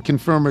staff can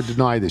confirm or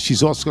deny this.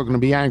 She's also going to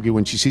be angry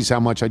when she sees how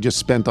much I just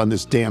spent on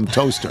this damn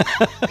toaster.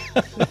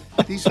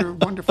 These are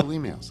wonderful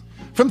emails.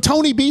 From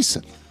Tony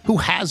Beeson, who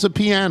has a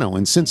piano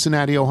in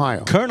Cincinnati,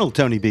 Ohio. Colonel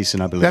Tony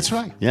Beeson, I believe. That's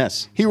right.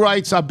 Yes. He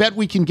writes, I bet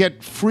we can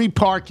get free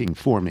parking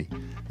for me.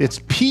 It's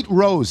Pete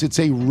Rose. It's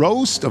a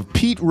roast of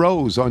Pete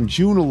Rose on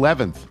June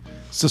 11th.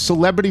 It's a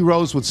celebrity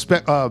roast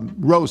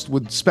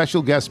with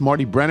special guests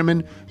Marty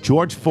Brenneman,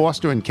 George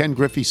Foster, and Ken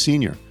Griffey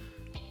Sr.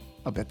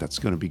 I bet that's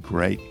going to be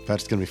great.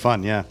 That's going to be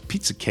fun, yeah.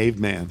 Pete's a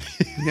caveman.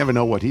 You never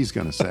know what he's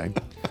going to say.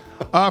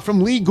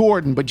 From Lee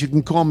Gordon, but you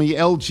can call me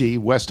LG,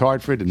 West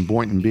Hartford and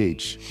Boynton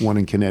Beach. One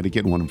in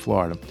Connecticut, one in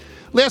Florida.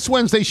 Last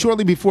Wednesday,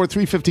 shortly before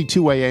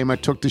 3:52 a.m., I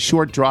took the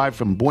short drive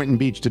from Boynton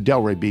Beach to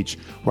Delray Beach,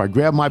 where I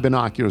grabbed my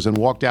binoculars and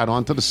walked out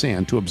onto the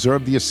sand to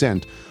observe the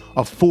ascent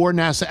of 4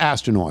 NASA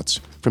astronauts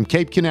from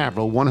Cape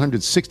Canaveral,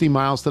 160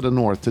 miles to the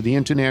north, to the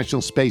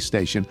International Space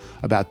Station,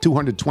 about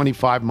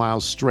 225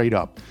 miles straight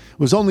up. It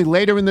was only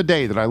later in the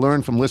day that I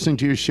learned from listening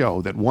to your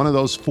show that one of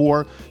those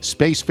 4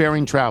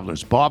 spacefaring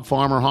travelers, Bob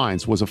Farmer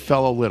Hines, was a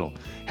fellow Little.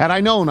 Had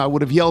I known, I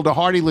would have yelled a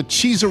hearty La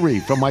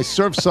Cheeserie from my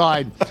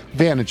Surfside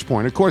vantage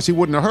point. Of course, he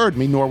wouldn't have heard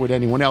me, nor would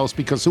anyone else,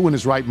 because who in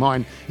his right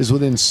mind is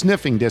within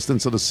sniffing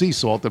distance of the sea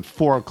salt at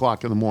 4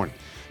 o'clock in the morning?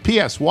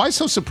 P.S. Why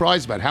so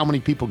surprised about how many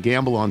people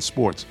gamble on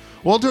sports?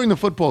 All during the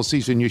football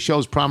season, your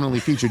shows prominently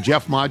feature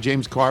Jeff Ma,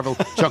 James Carville,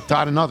 Chuck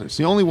Todd, and others.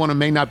 The only one who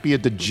may not be a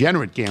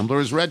degenerate gambler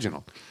is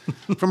Reginald.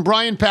 From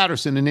Brian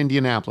Patterson in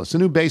Indianapolis, a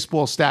new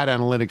baseball stat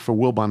analytic for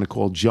Wilbon to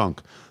call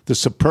junk, the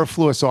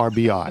superfluous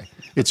RBI.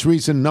 It's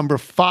reason number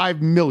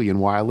 5 million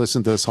why I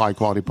listen to this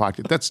high-quality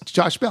podcast. That's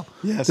Josh Bell.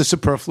 Yes. The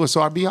superfluous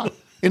RBI.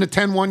 In a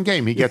 10-1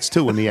 game, he gets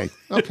 2 in the 8th.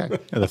 Okay.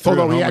 Yeah, the third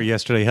homer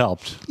yesterday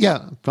helped.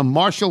 Yeah, from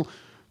Marshall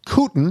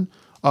Cooten,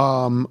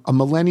 a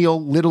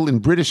millennial Little in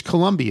British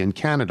Columbia in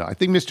Canada. I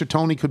think Mr.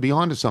 Tony could be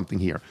onto something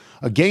here.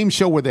 A game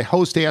show where the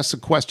host asks a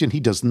question he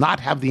does not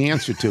have the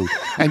answer to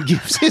and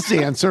gives his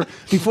answer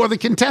before the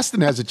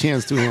contestant has a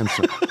chance to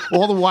answer.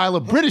 All the while, a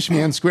British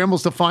man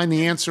scrambles to find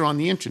the answer on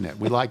the internet.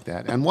 We like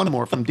that. And one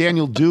more from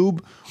Daniel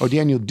Dube, or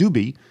Daniel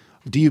Dubey,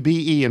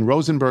 D-U-B-E, in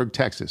Rosenberg,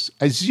 Texas.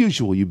 As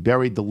usual, you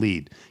buried the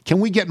lead. Can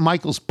we get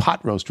Michael's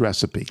pot roast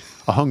recipe?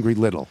 A hungry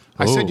Little.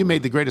 I said you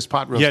made the greatest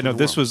pot roast. Yeah, no,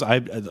 this was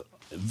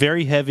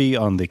very heavy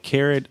on the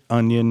carrot,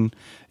 onion.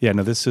 Yeah,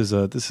 no, this is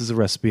a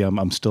recipe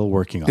I'm still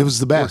working on. It was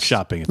the best.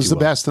 Workshopping. It was the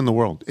best in the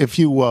world. If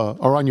you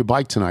are on your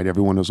bike tonight,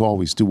 everyone, as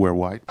always, do wear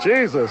white.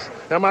 Jesus,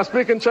 am I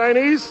speaking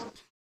Chinese?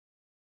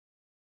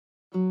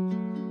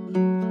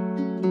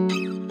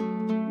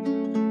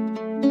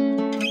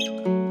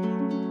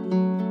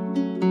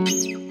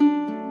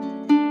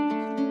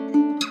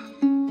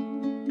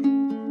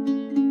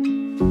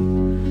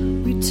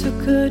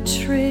 Took a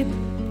trip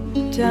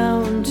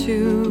down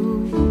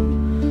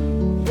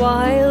to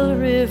Wild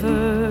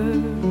River,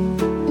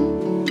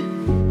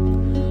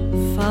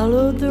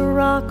 followed the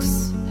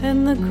rocks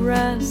and the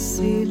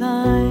grassy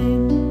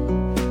line.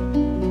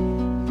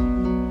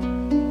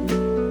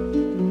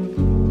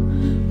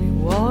 We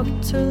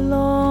walked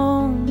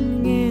along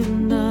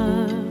in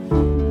the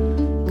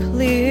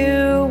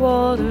clear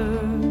water,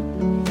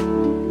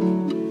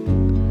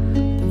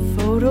 the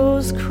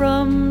photos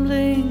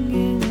crumbling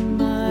in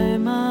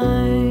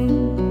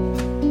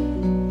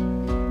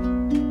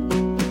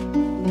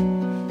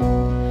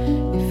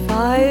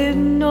I had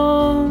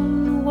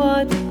known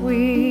what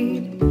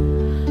we'd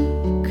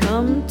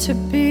come to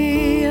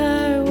be,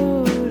 I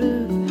would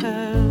have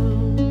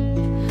held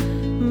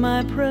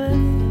my breath.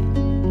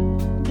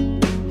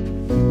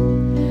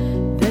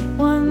 That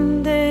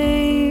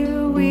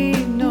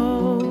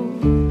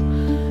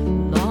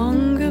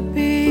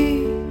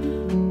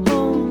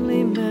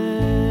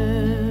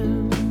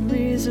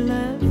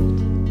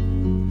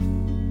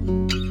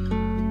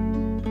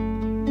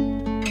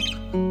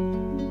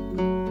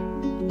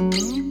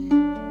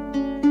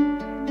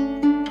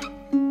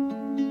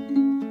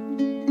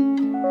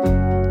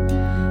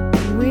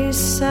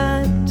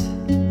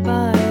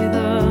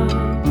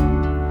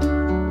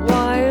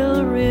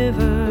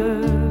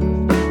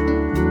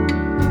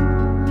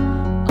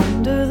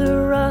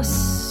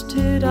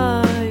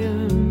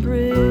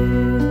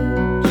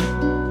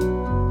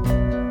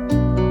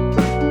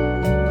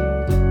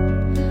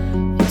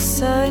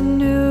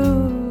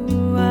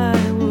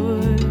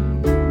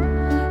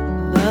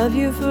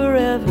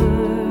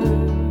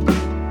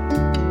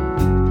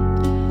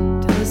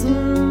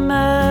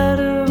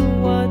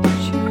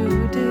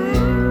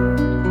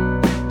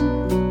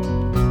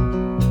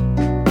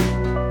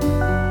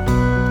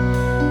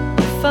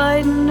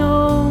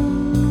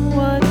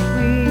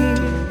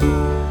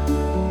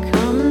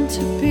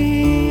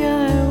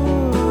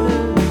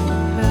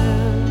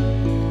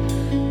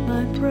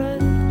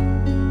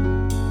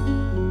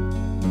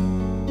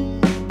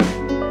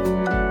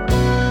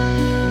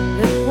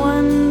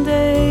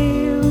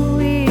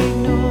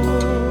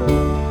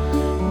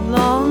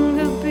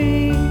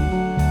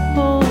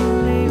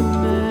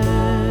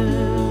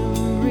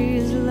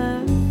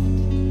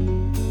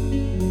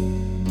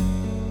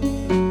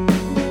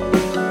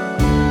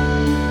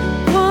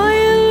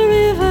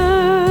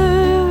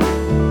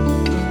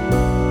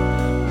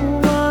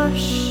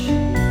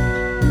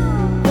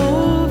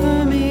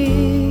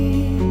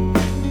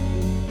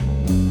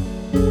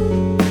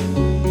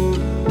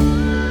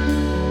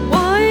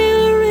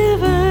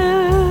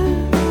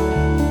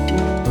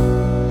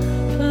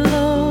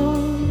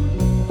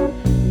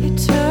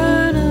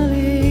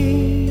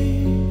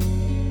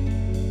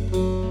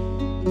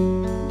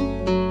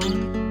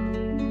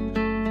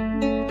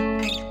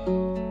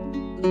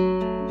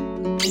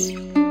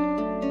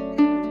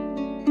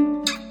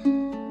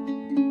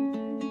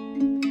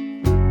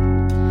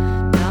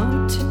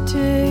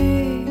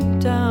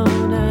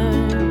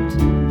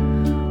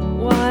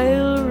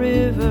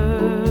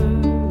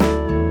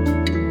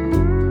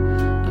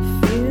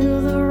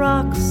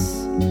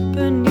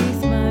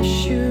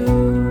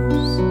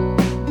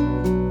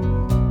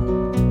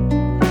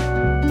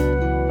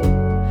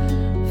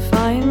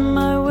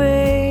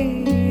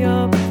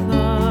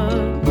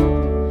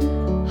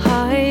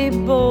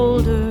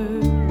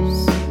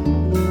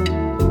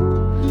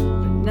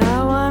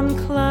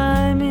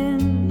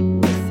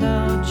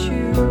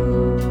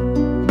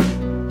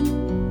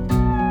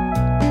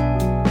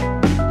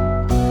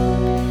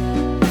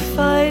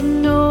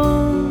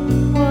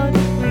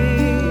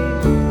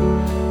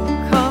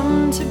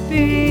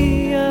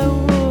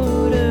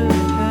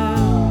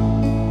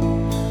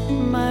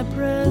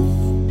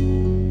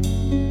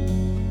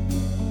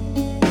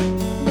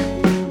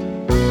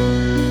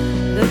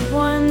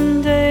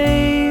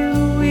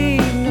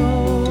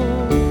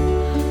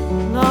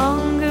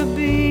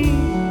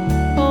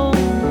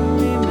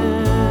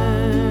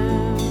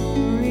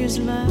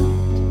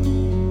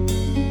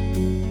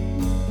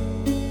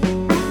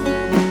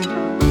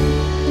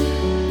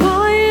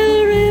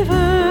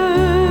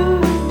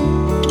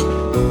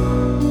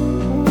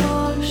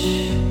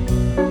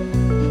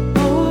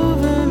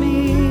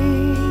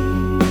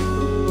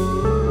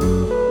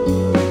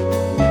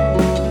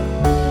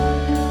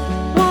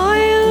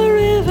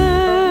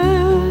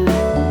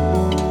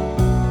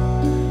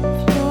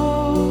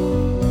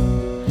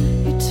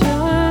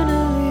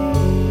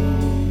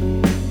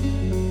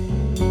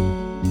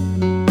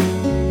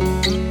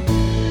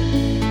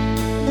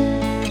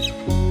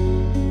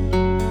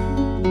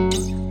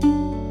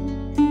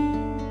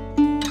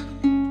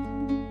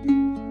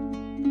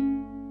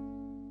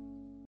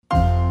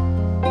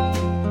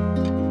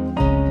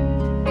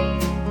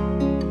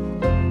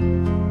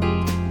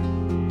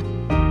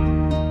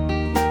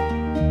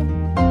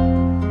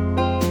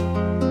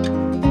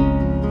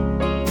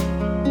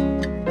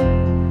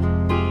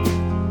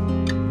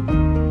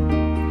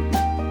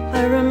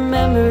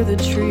remember the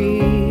tree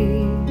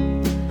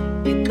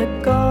in the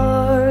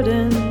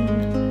garden,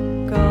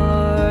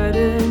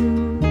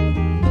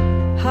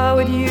 how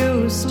it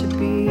used to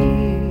be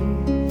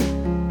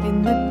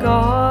in the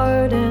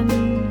garden.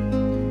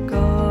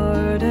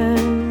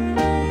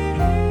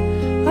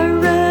 I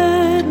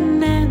read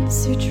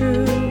Nancy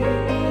Drew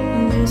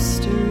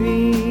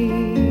mysteries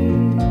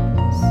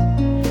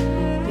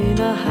in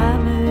a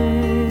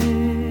hammock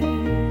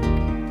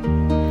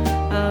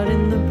out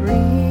in the breeze.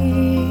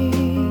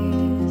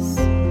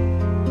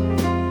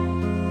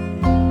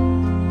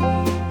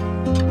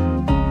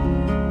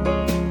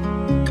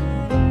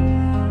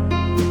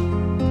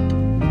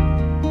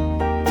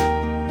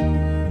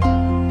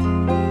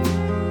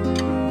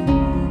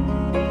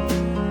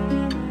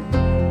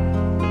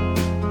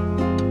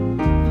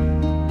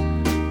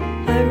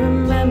 I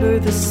remember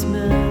the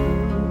smell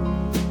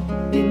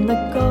in the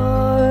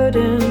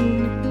garden.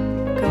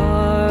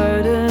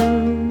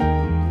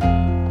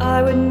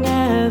 I would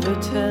never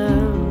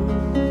tell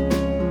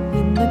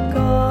in the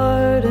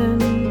garden.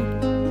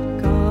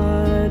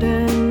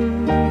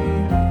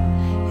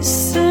 His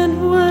scent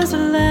was a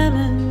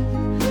lemon,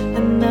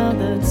 and now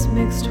that's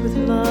mixed with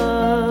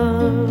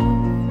love.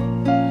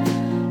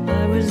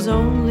 I was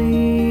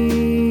only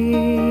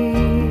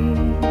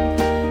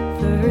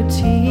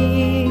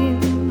 13,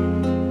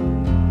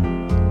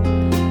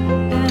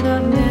 and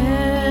I've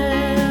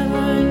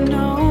never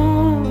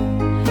known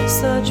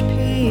such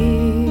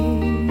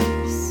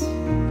peace.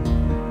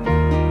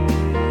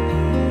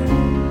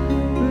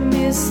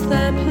 Miss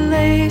that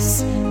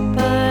place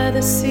by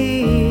the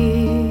sea,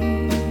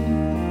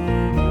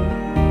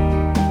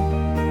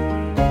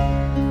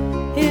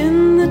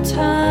 in the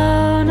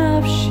town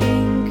of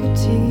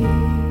Chincoteague.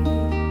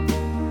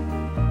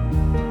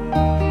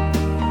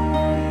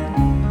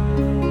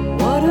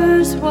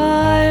 Waters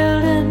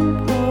wild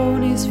and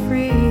ponies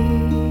free.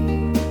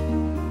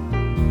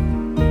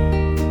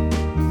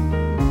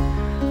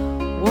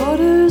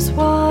 Waters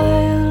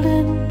wild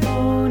and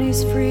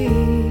ponies free.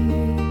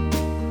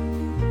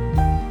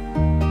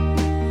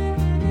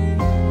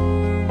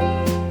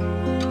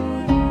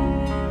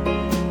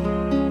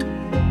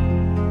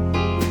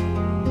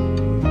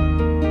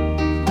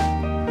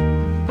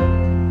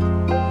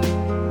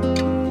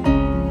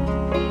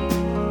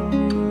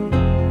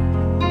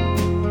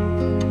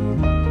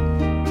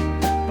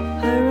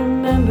 I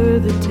remember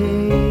the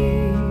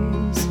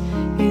days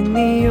in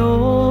the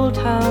old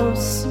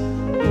house,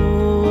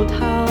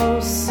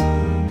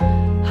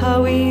 how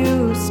we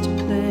used to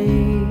play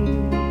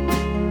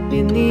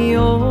in the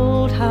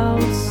old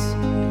house.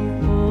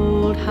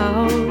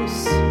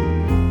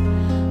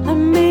 I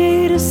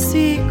made a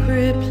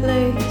secret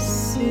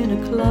place in a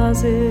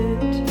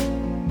closet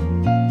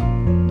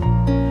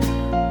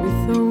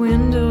with a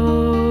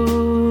window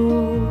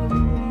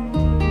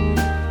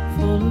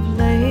full of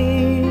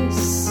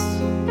lace,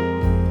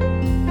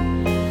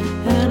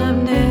 and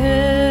I've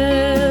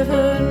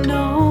never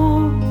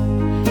known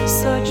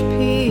such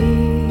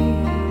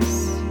peace.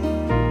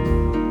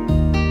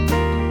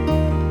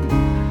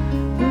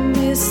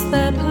 Miss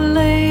that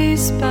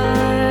place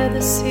by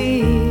the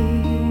sea,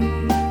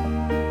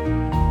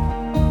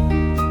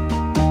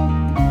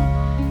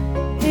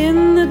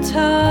 in the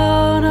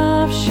town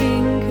of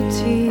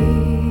Chincoteague.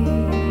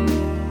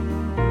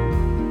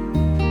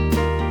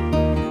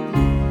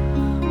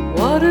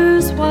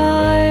 Waters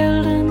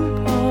wild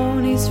and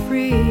ponies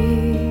free.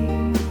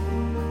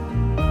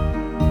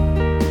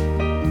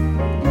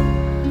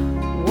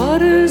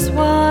 Waters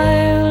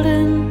wild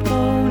and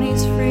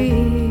ponies free.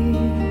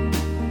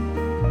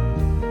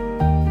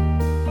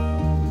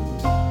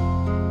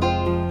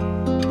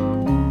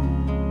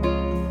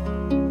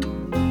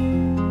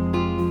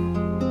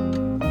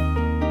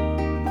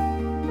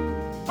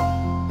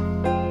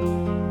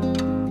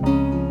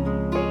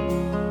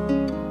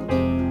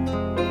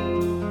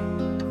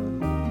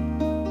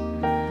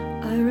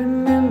 I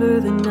remember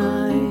the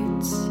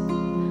nights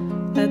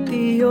at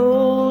the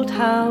old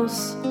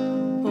house.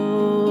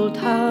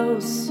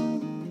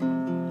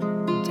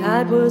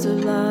 Dad was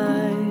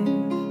alive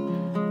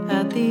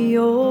at the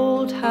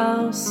old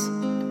house.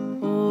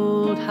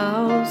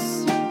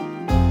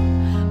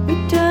 We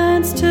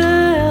danced to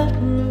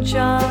Elton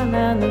John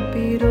and the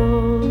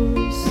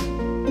Beatles,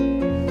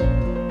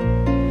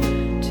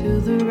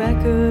 till the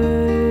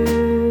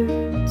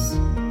records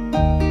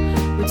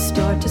would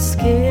start to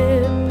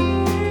skip.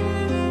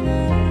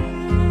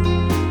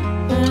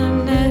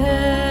 I've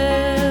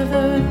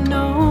never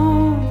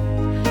known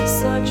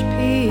such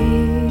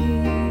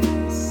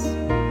peace.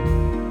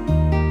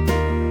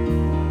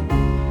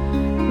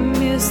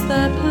 Miss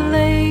that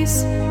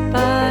place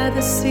by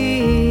the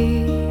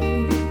sea,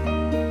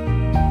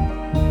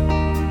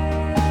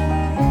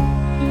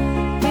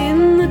 in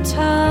the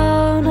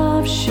town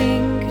of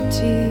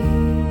Chincoteague.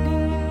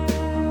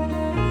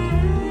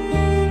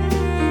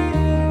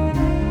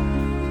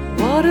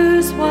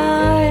 Waters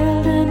wide